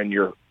players are in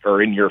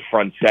your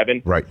front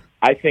 7. Right.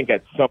 I think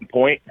at some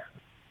point,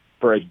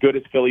 for as good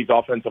as Philly's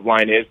offensive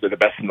line is, they're the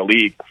best in the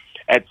league.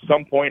 At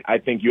some point, I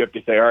think you have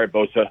to say, all right,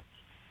 Bosa,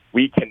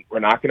 we're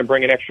not going to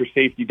bring an extra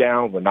safety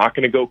down. We're not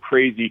going to go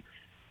crazy.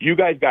 You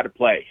guys got to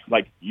play.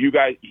 Like, you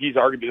guys, he's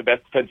arguably the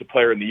best defensive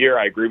player in the year.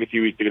 I agree with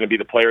you. He's going to be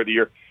the player of the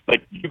year.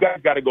 Like, you guys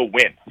got to go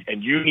win,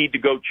 and you need to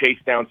go chase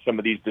down some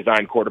of these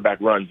design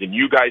quarterback runs, and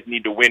you guys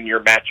need to win your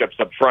matchups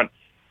up front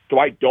so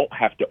I don't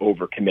have to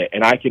overcommit,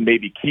 and I can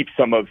maybe keep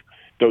some of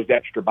those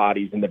extra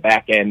bodies in the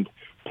back end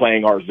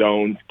playing our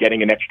zones,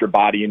 getting an extra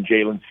body in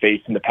Jalen's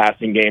face in the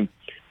passing game.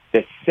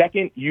 The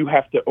second you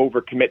have to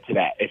overcommit to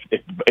that,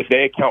 if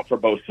they account for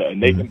Bosa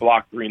and they can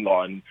block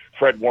Greenlaw and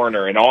Fred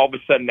Warner, and all of a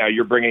sudden now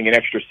you're bringing an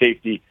extra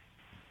safety,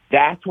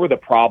 that's where the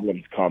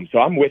problems come. So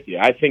I'm with you.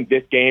 I think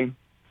this game,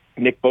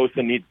 Nick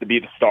Bosa needs to be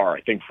the star.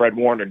 I think Fred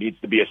Warner needs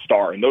to be a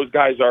star. And those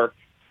guys are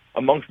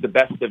amongst the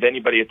best of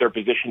anybody at their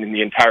position in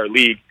the entire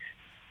league.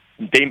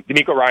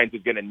 D'Amico Ryans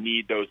is going to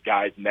need those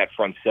guys in that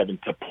front 7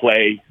 to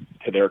play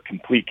to their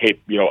complete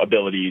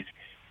abilities,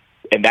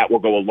 and that will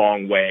go a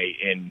long way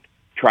in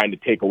trying to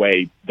take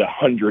away the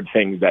 100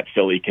 things that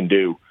Philly can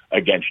do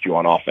against you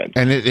on offense.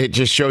 And it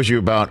just shows you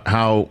about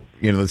how,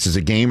 this is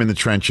a game in the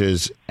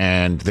trenches,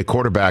 and the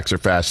quarterbacks are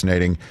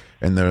fascinating,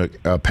 and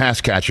the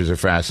pass catchers are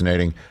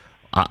fascinating.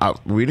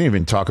 We didn't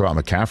even talk about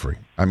McCaffrey.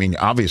 I mean,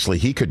 obviously,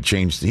 he could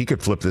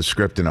flip this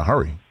script in a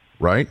hurry,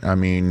 right? I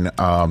mean,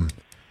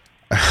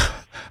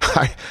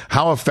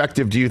 how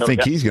effective do you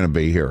think he's going to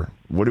be here?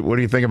 What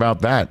do you think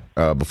about that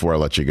before I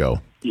let you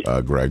go,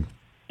 Greg?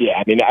 Yeah,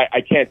 I mean,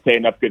 I can't say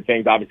enough good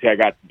things. Obviously, I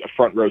got a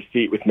front row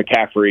seat with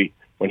McCaffrey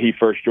when he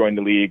first joined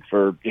the league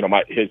for,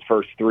 his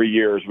first 3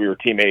 years. We were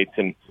teammates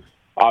and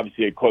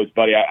obviously a close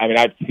buddy. I mean,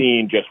 I've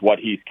seen just what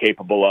he's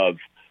capable of,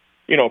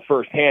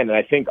 firsthand. And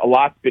I think a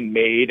lot's been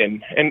made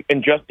and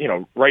just,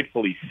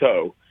 rightfully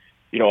so,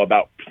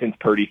 about since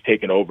Purdy's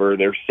taken over,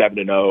 they're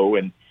 7-0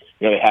 and,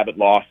 they haven't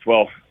lost.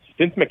 Well,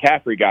 since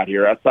McCaffrey got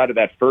here, outside of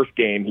that first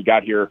game, he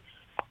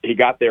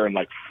got there in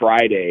like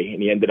Friday,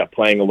 and he ended up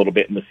playing a little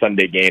bit in the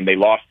Sunday game. They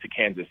lost to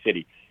Kansas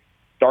City.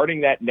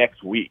 Starting that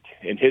next week,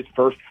 in his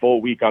first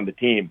full week on the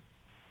team,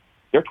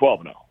 they're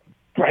 12-0,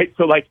 right?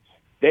 So,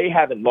 they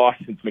haven't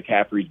lost since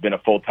McCaffrey's been a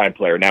full-time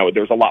player. Now,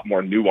 there's a lot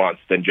more nuance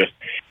than just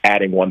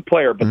adding one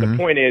player, but the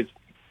point is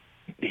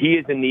he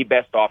is in the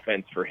best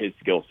offense for his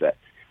skill set.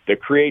 The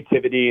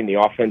creativity and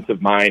the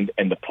offensive mind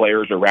and the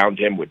players around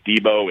him with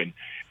Debo and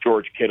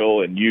George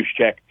Kittle and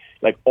Juszczyk,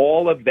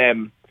 all of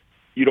them,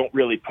 you don't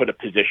really put a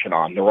position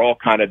on. They're all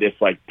kind of this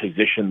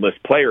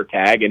positionless player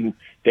tag, and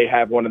they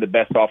have one of the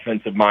best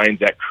offensive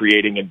minds at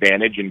creating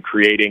advantage and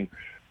creating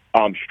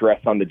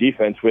stress on the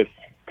defense with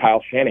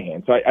Kyle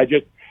Shanahan. So I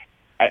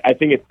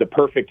think it's the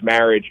perfect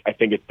marriage. I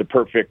think it's the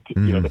perfect,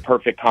 the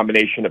perfect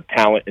combination of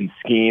talent and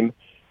scheme,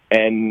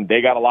 and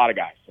they got a lot of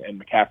guys.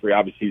 And McCaffrey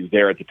obviously is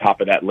there at the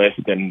top of that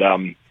list. And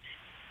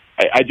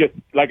I just,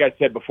 like I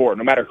said before,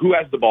 no matter who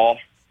has the ball,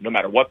 no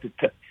matter what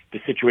the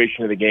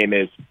situation of the game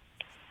is,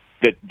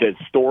 the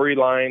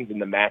storylines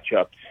and the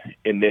matchups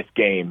in this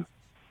game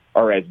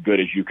are as good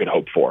as you could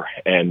hope for.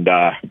 And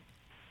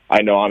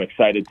I know I'm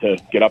excited to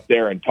get up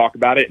there and talk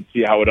about it and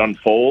see how it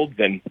unfolds.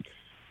 And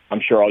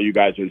I'm sure all you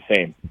guys are the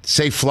same.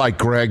 Safe flight,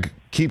 Greg.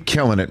 Keep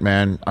killing it,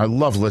 man. I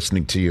love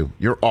listening to you.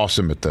 You're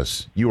awesome at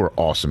this. You are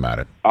awesome at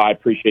it. I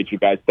appreciate you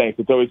guys. Thanks.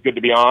 It's always good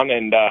to be on.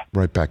 And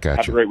right back at you.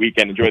 Have a great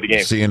weekend. Enjoy the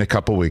game. See you in a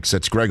couple weeks.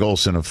 That's Greg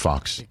Olsen of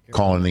Fox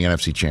calling the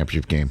NFC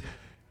Championship game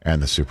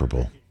and the Super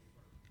Bowl.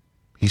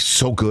 He's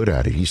so good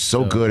at it. He's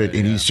so good at it,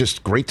 and he's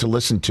just great to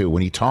listen to.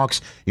 When he talks,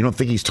 you don't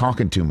think he's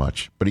talking too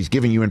much, but he's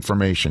giving you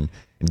information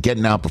and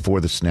getting out before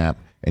the snap,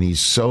 and he's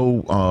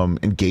so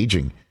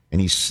engaging,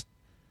 and his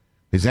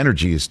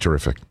energy is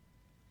terrific.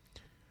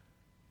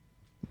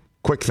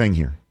 Quick thing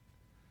here.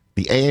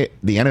 The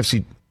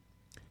NFC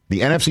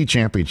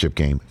Championship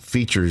game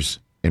features,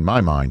 in my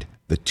mind,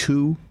 the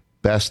two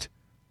best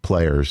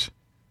players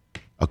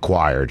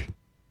acquired,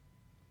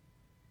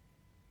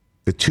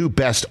 the two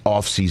best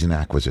offseason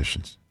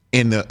acquisitions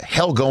in the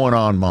hell going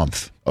on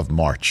month of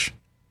March.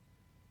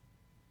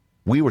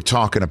 We were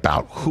talking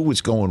about who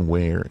was going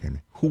where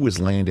and who was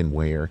landing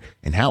where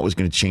and how it was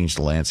going to change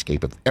the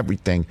landscape of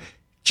everything.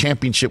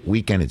 Championship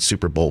weekend and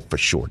Super Bowl for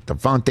sure.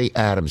 Devontae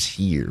Adams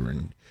here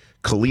and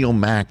Khalil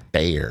Mack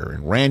there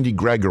and Randy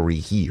Gregory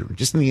here,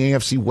 just in the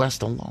AFC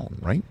West alone,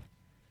 right?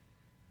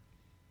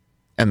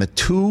 And the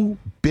two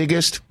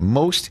biggest,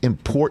 most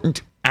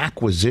important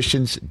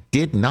acquisitions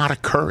did not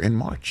occur in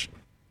March.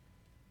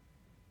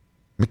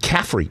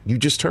 McCaffrey, you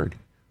just heard.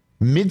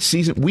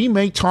 Mid-season, we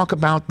may talk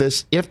about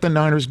this if the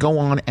Niners go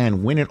on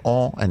and win it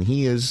all, and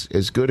he is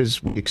as good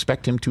as we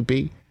expect him to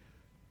be.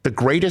 The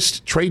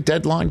greatest trade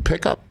deadline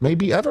pickup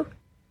maybe ever.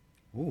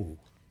 Ooh.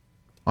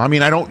 I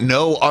mean, I don't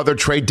know other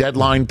trade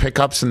deadline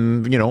pickups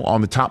and,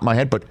 on the top of my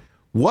head, but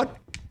what,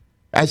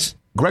 as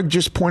Greg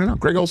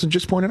Olsen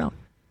just pointed out,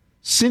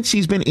 since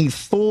he's been a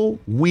full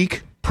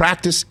week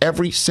practice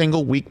every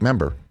single week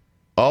member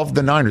of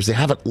the Niners, they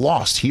haven't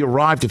lost. He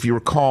arrived, if you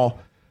recall,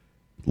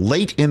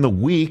 late in the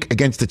week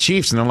against the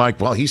Chiefs, and they're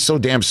like, well, he's so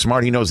damn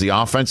smart, he knows the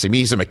offense. I mean,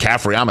 he's a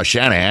McCaffrey, I'm a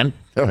Shanahan.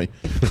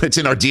 It's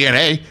in our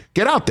DNA.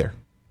 Get out there.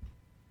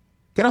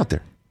 Get out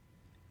there.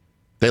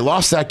 They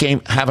lost that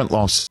game, haven't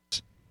lost.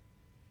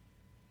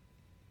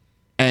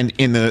 And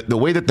in the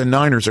way that the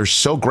Niners are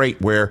so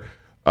great where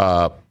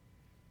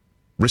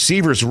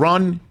receivers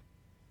run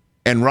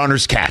and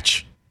runners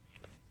catch.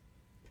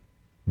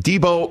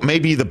 Debo may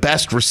be the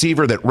best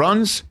receiver that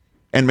runs,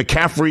 and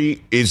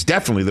McCaffrey is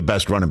definitely the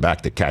best running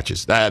back that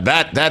catches.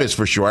 That is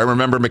for sure. I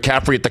remember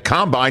McCaffrey at the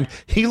Combine.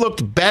 He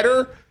looked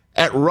better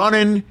at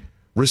running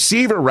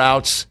receiver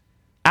routes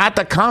at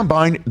the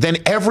Combine than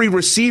every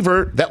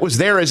receiver that was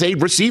there as a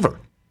receiver.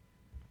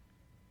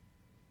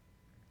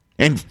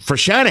 And for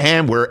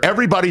Shanahan, where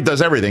everybody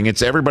does everything,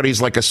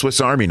 everybody's like a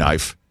Swiss Army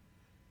knife.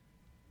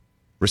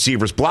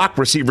 Receivers block,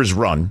 receivers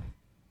run.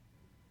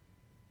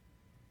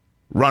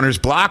 Runners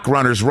block,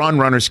 runners run,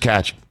 runners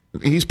catch.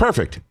 He's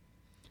perfect.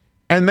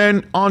 And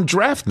then on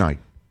draft night,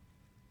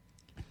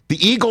 the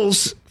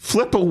Eagles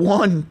flip a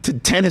 1 to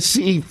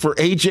Tennessee for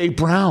A.J.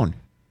 Brown.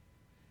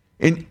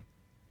 And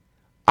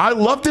I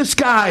love this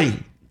guy.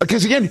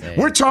 Because, again,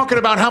 we're talking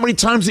about how many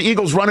times the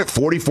Eagles run it,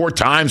 44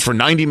 times for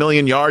 90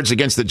 million yards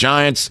against the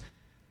Giants.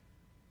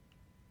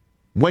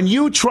 When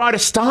you try to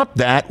stop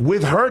that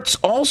with Hurts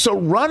also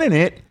running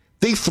it,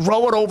 they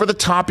throw it over the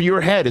top of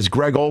your head, as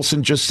Greg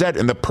Olsen just said.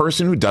 And the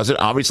person who does it,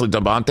 obviously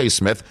Devontae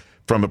Smith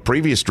from a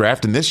previous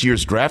draft. In this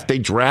year's draft, they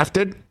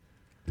drafted,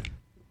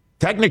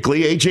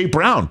 technically, A.J.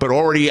 Brown, but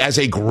already as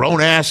a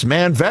grown-ass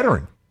man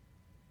veteran.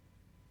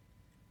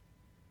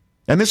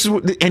 And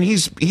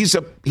he's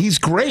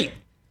great.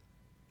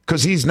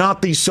 Because he's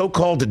not the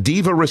so-called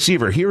diva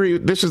receiver.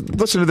 Listen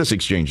to this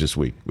exchange this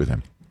week with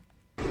him.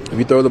 If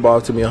you throw the ball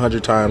to me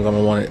 100 times, I'm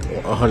gonna want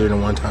it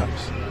 101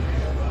 times.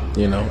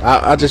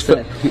 I just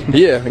feel,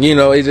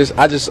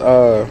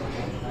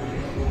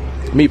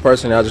 me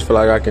personally, I just feel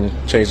like I can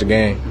change the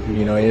game,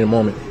 in a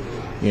moment,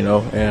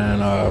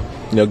 and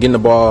getting the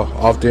ball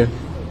often,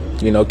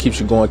 keeps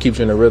you going, keeps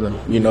you in the rhythm,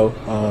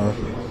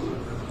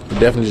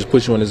 definitely just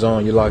puts you in the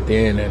zone. You're locked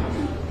in,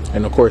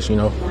 and of course, I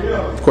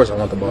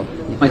want the ball.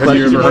 Have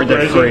you ever heard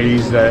that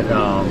phrase that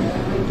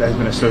has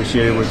been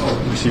associated with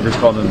receivers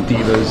calling them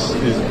divas?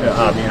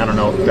 I don't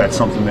know if that's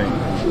something that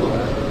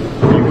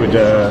you would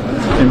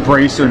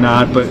embrace or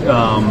not, but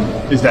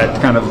is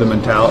that kind of the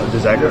mentality?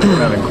 Does that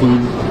kind of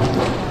include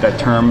that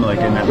term, like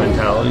in that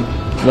mentality?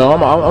 No,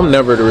 I'm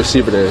never the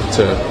receiver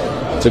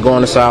to go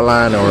on the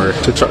sideline or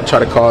to try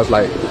to cause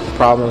like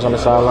problems on the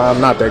sideline.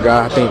 I'm not that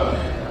guy.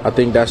 I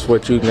think that's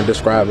what you can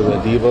describe as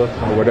a diva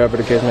or whatever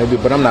the case may be,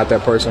 but I'm not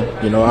that person.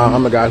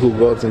 I'm a guy who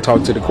goes and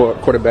talks to the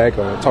quarterback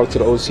or talk to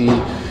the OC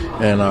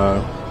and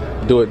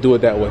do it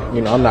that way.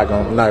 I'm not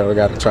gonna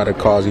guy to try to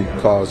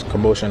cause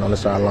commotion on the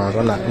sidelines.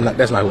 I'm not.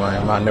 That's not who I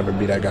am. I'll never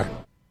be that guy.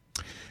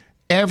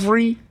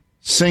 Every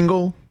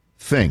single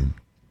thing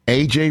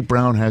A.J.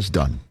 Brown has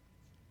done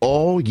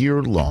all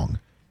year long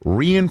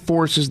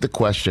reinforces the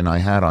question I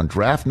had on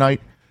draft night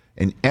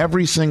and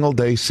every single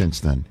day since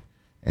then.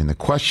 And the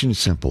question is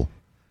simple.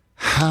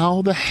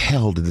 How the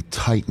hell did the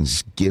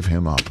Titans give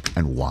him up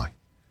and why?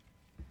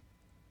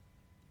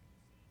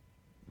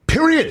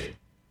 Period.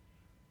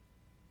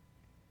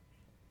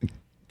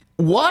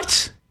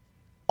 What?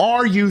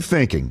 are you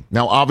thinking?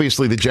 Now,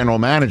 obviously, the general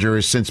manager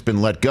has since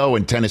been let go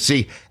in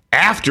Tennessee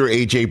after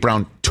A.J.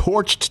 Brown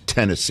torched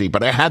Tennessee.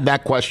 But I had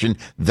that question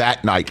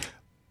that night.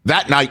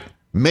 That night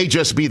may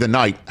just be the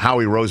night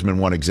Howie Roseman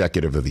won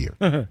Executive of the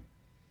Year.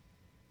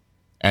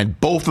 And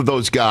both of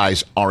those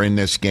guys are in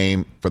this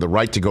game for the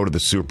right to go to the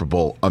Super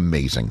Bowl.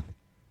 Amazing.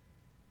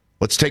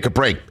 Let's take a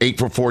break.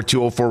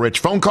 844-204-RICH.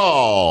 Phone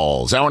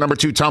calls. Hour number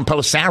 2, Tom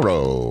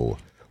Pelissero.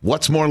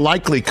 What's more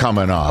likely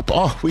coming up?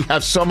 Oh, we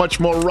have so much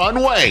more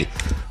runway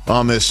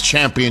on this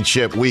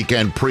championship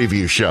weekend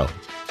preview show.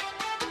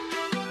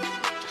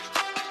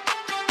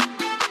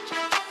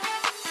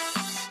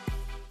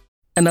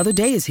 Another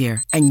day is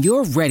here, and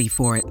you're ready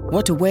for it.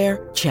 What to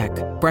wear? Check.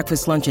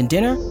 Breakfast, lunch, and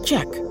dinner?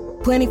 Check.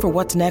 Planning for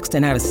what's next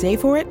and how to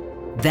save for it?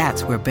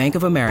 That's where Bank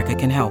of America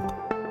can help.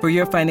 For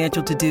your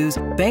financial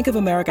to-dos, Bank of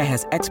America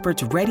has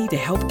experts ready to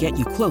help get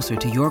you closer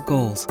to your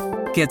goals.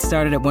 Get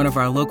started at one of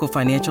our local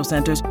financial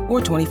centers or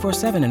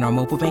 24/7 in our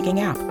mobile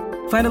banking app.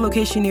 Find a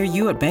location near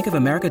you at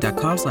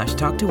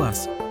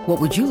bankofamerica.com/talktous.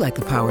 What would you like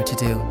the power to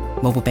do?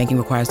 Mobile banking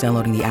requires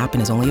downloading the app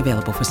and is only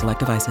available for select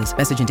devices.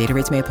 Message and data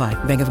rates may apply.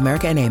 Bank of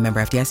America N.A., member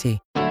FDIC.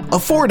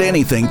 Afford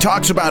Anything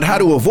talks about how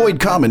to avoid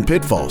common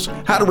pitfalls,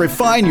 how to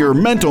refine your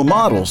mental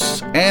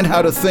models, and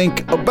how to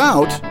think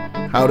about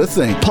how to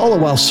think. Paula,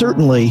 while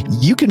certainly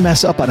you can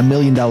mess up on $1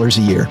 million a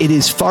year, it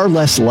is far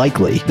less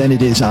likely than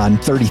it is on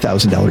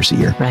 $30,000 a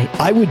year. Right.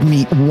 I would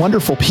meet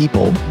wonderful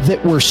people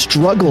that were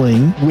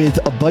struggling with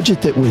a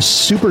budget that was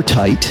super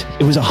tight.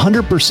 It was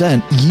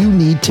 100% you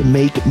need to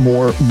make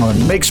more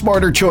money. Make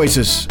smarter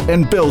choices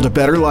and build a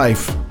better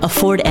life.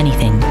 Afford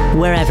Anything,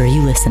 wherever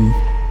you listen.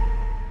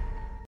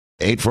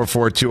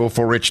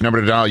 844-204-RICH,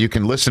 number to dial. You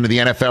can listen to the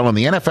NFL on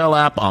the NFL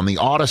app, on the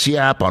Odyssey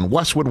app, on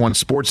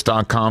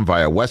WestwoodOneSports.com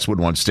via Westwood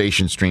One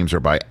station streams, or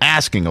by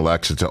asking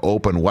Alexa to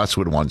open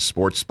Westwood One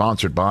Sports,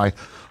 sponsored by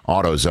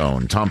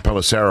AutoZone. Tom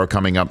Pelissero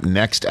coming up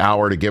next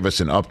hour to give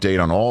us an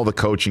update on all the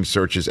coaching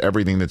searches,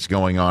 everything that's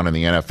going on in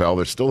the NFL.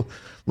 There's still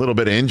a little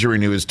bit of injury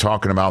news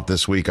talking about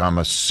this week. I'm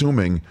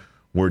assuming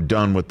we're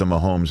done with the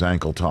Mahomes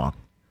ankle talk.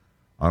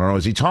 I don't know.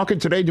 Is he talking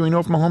today? Do we know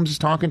if Mahomes is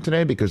talking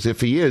today? Because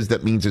if he is,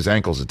 that means his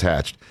ankle's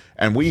attached.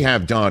 And we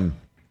have done,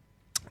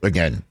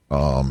 again,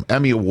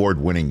 Emmy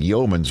Award-winning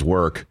yeoman's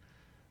work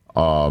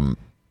the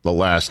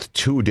last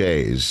 2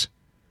 days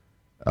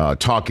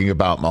talking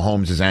about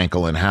Mahomes'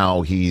 ankle and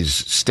how he's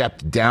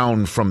stepped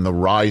down from the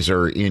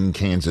riser in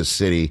Kansas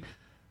City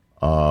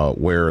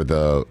where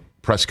the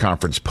press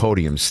conference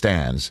podium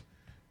stands,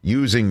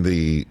 using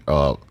the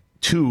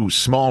 2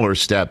 smaller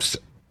steps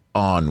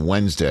on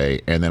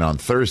Wednesday, and then on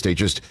Thursday,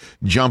 just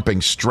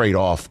jumping straight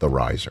off the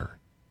riser.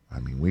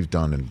 I mean, we've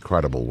done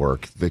incredible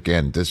work.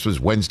 Again, this was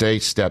Wednesday,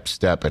 step,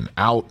 and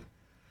out.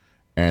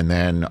 And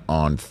then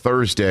on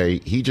Thursday,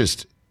 he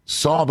just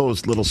saw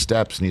those little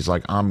steps, and he's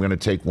like, I'm going to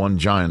take one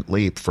giant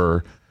leap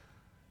for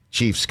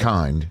Chiefs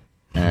kind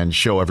and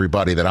show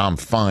everybody that I'm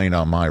fine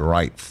on my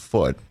right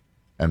foot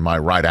and my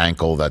right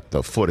ankle that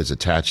the foot is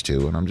attached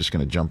to, and I'm just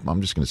going to jump.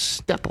 I'm just going to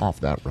step off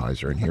that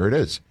riser, and here it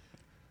is.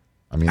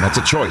 I mean, that's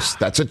a choice.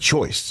 That's a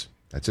choice.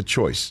 That's a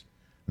choice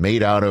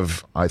made out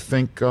of, I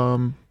think,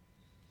 showing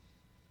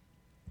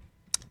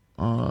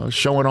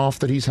off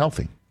that he's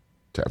healthy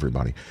to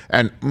everybody.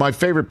 And my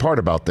favorite part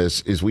about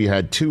this is we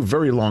had 2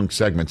 very long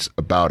segments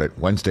about it,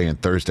 Wednesday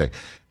and Thursday.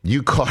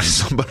 You caught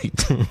somebody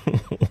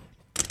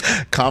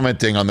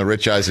commenting on the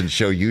Rich Eisen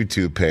Show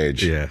YouTube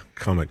page. Yeah,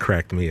 comment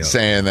cracked me up.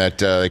 Saying that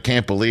they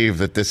can't believe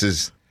that this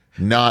is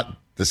not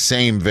the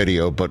same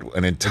video, but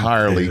an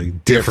entirely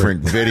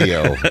different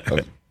video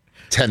of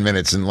 10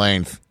 minutes in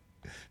length.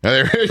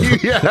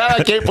 Yeah,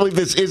 I can't believe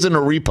this isn't a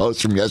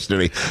repost from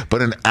yesterday,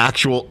 but an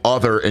actual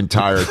other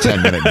entire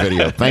 10-minute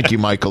video. Thank you,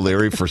 Michael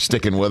Leary, for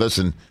sticking with us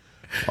and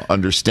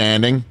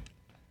understanding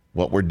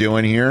what we're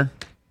doing here.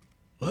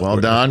 Well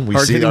done. We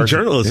see our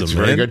journalism. It's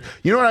very good.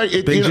 You know what?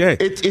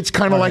 It's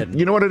kind of like, ahead.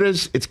 you know what it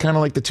is? It's kind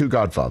of like the 2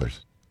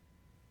 Godfathers.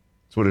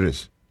 That's what it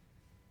is.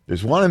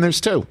 There's 1 and there's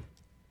 2.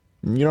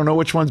 And you don't know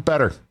which one's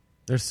better.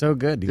 They're so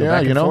good. You go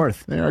back and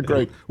forth. They are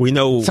great. We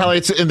know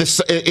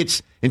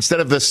it's instead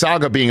of the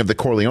saga being of the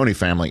Corleone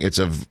family, it's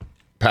of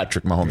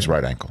Patrick Mahomes'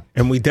 right ankle.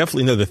 And we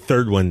definitely know the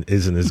third one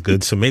isn't as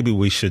good, so maybe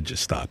we should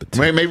just stop it.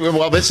 Maybe,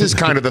 well, this is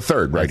kind of the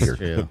third right here.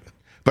 True.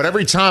 But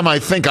every time I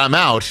think I'm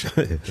out,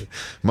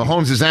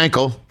 Mahomes'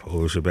 ankle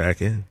pulls you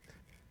back in.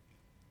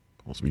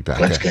 Pulls me back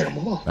Let's in. get them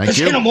all. Thank Let's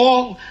you. get them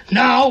all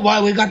now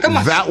while we got them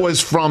up. That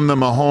was from the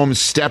Mahomes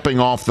stepping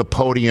off the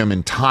podium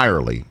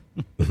entirely.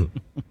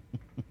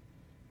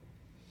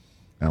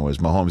 That was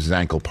Mahomes'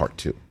 ankle part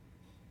 2.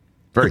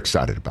 Very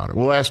excited about it.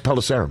 We'll ask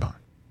Pelissero about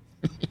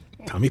it.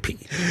 Tommy P.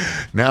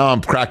 Now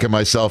I'm cracking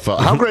myself up.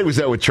 How great was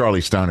that with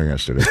Charlie Steiner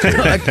yesterday?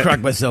 I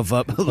cracked myself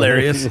up.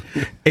 Hilarious.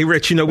 Hey,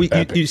 Rich,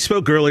 you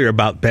spoke earlier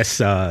about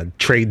best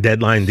trade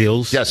deadline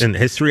deals in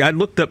history. I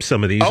looked up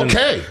some of these.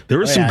 Okay. There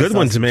were some good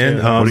ones,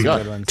 man. What do you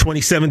got?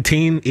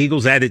 2017,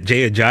 Eagles added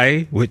Jay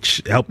Ajayi,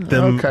 which helped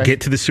them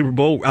get to the Super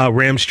Bowl.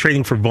 Rams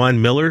trading for Von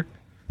Miller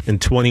in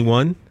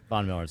 21.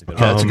 Von Miller's a good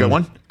one. That's a good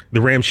one. The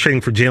Rams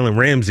trading for Jalen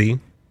Ramsey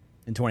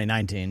In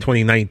 2019.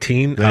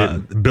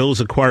 2019. Bills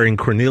acquiring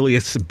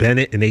Cornelius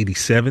Bennett in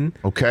 87.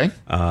 Okay.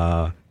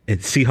 And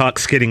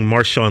Seahawks getting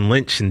Marshawn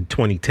Lynch in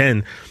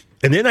 2010.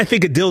 And then I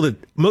think a deal that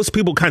most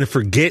people kind of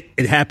forget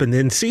it happened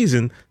in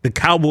season, the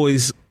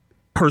Cowboys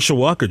Herschel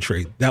Walker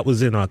trade. That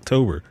was in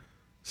October.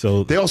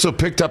 So they also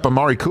picked up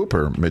Amari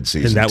Cooper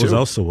midseason. And that was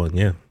also one,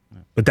 yeah.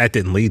 But that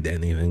didn't lead to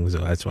anything, so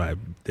that's why I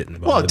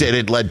didn't. Well, it did.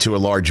 It led to a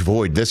large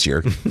void this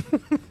year.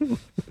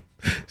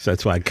 So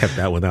that's why I kept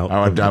that one out.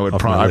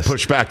 I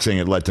pushed back saying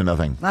it led to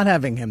nothing. Not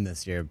having him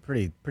this year,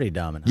 pretty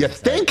dumb. You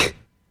think?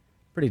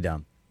 Pretty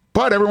dumb.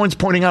 But everyone's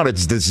pointing out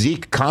it's the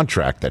Zeke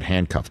contract that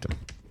handcuffed him,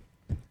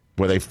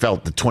 where they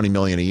felt the $20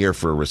 million a year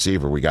for a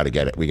receiver. We got to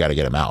get it. We got to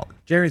get him out.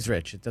 Jerry's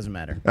rich. It doesn't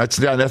matter. That's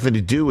got nothing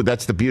to do with.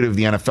 That's the beauty of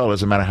the NFL. It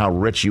doesn't matter how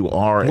rich you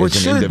are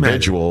as an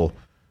individual. Matter.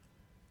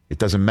 It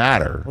doesn't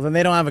matter. Well, then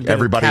they don't have a good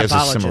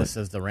capologist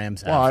as the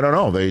Rams have. Well, I don't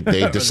know. They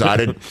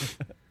decided.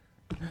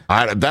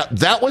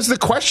 That was the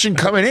question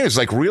coming in. It's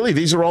like, really,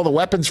 these are all the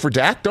weapons for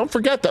Dak? Don't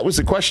forget, that was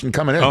the question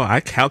coming in. Oh,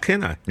 how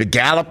can I?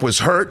 Gallup was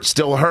hurt,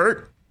 still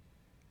hurt.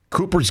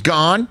 Cooper's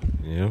gone.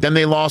 Yeah. Then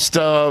they lost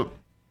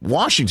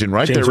Washington,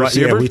 right? Their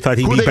receiver. Yeah, we thought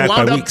he'd be back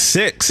by week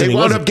 6. They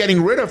wound up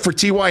getting rid of for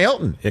T.Y.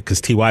 Hilton. Yeah,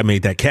 because T.Y.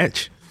 made that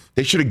catch.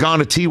 They should have gone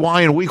to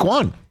T.Y. in week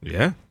 1.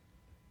 Yeah.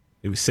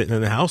 He was sitting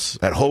in the house.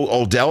 That whole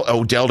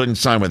Odell didn't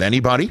sign with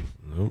anybody.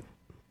 Nope.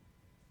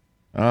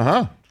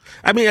 Uh-huh.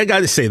 I mean, I got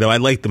to say, though, I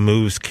like the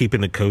moves,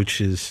 keeping the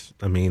coaches.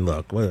 I mean,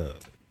 look,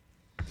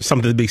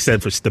 something to be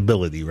said for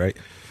stability, right?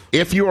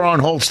 If you are on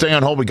hold, stay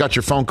on hold. We got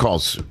your phone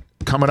calls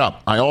coming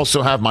up. I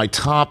also have my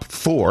top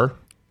 4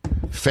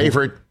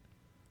 favorite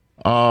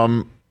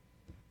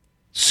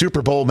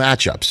Super Bowl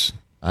matchups.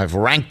 I've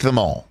ranked them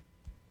all.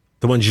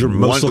 The ones you're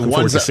most looking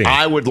forward to seeing.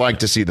 I would like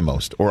to see the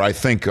most, or I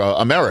think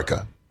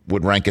America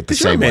would rank it the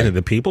same way. You're a man of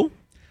the people.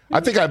 I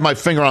think I have my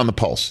finger on the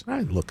pulse.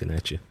 I'm looking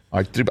at you.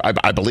 I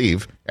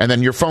believe. And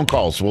then your phone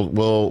calls.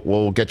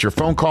 We'll get your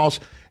phone calls.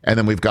 And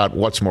then we've got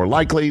What's More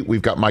Likely.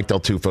 We've got Mike Del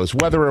Tufo's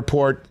weather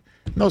report.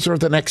 And those are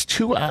the next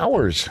 2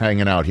 hours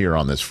hanging out here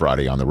on this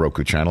Friday on the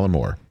Roku channel and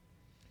more.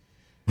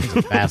 It's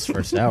a fast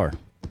first hour.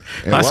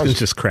 Hoskins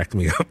just cracked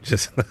me up.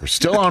 We're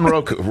still on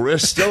Roku. We're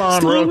still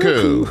on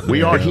Roku.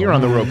 We are here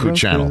on the Roku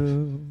channel,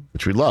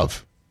 which we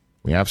love.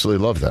 We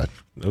absolutely love that.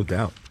 No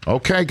doubt.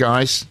 Okay,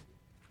 guys.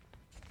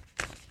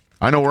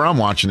 I know where I'm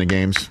watching the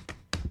games.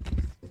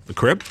 The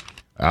crib?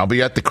 I'll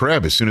be at the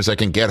crib as soon as I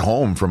can get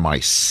home from my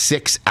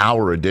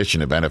 6-hour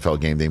edition of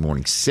NFL Game Day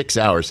Morning. 6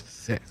 hours.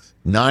 6.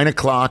 9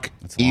 o'clock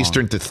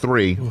Eastern to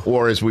 3,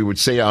 or as we would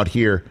say out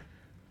here,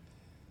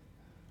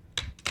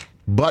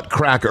 butt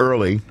crack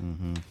early.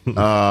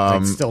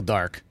 Mm-hmm. It's still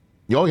dark.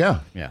 Oh, yeah.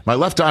 My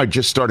left eye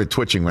just started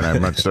twitching when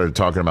I started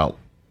talking about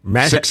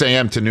 6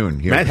 a.m. to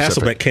noon. Matt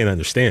Hasselbeck can't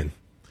understand.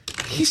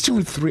 He's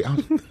doing 3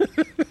 hours.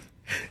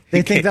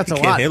 They think that's a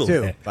lot,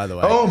 too, by the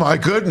way. Oh, my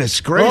goodness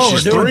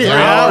gracious. 3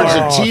 hours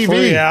of TV.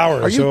 3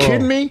 hours. Are you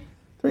kidding me?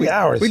 3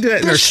 hours. We do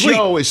that in our sleep. This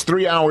show is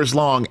 3 hours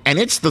long, and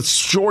it's the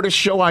shortest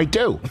show I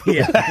do.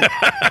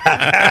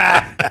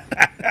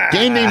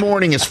 Game Day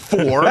Morning is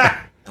 4.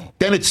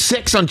 Then it's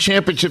 6 on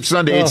Championship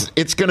Sunday.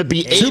 It's going to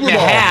be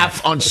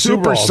 8.5 on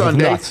Super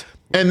Sunday.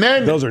 And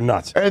then those are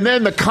nuts. And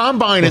then the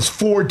Combine is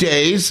 4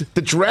 days.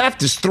 The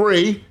Draft is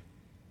 3.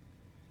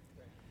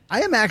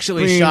 I am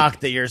actually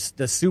shocked that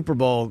the Super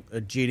Bowl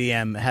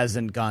GDM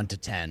hasn't gone to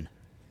 10.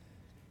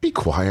 Be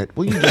quiet.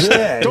 Will you just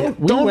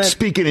don't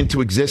speak it into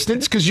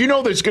existence, because you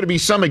know there's going to be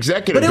some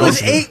executive. But it was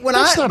 8 when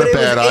That's not a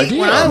bad idea.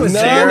 When I was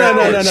there.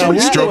 No.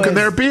 Somebody's stroking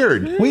their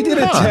beard. We did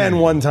a 10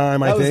 one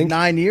time, I think. That was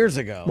 9 years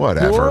ago.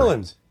 Whatever. New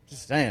Orleans.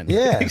 Just saying.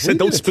 Yeah. He said,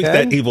 don't speak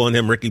that evil in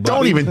him, Ricky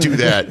Bobby. Don't even do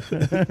that.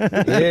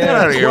 Get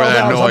out of here with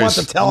that noise.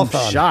 The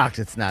telethon. I'm shocked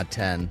it's not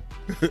 10.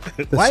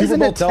 Why Super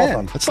Bowl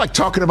telethon. It's like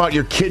talking about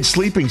your kid's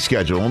sleeping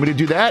schedule. Want me to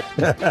do that?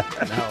 No.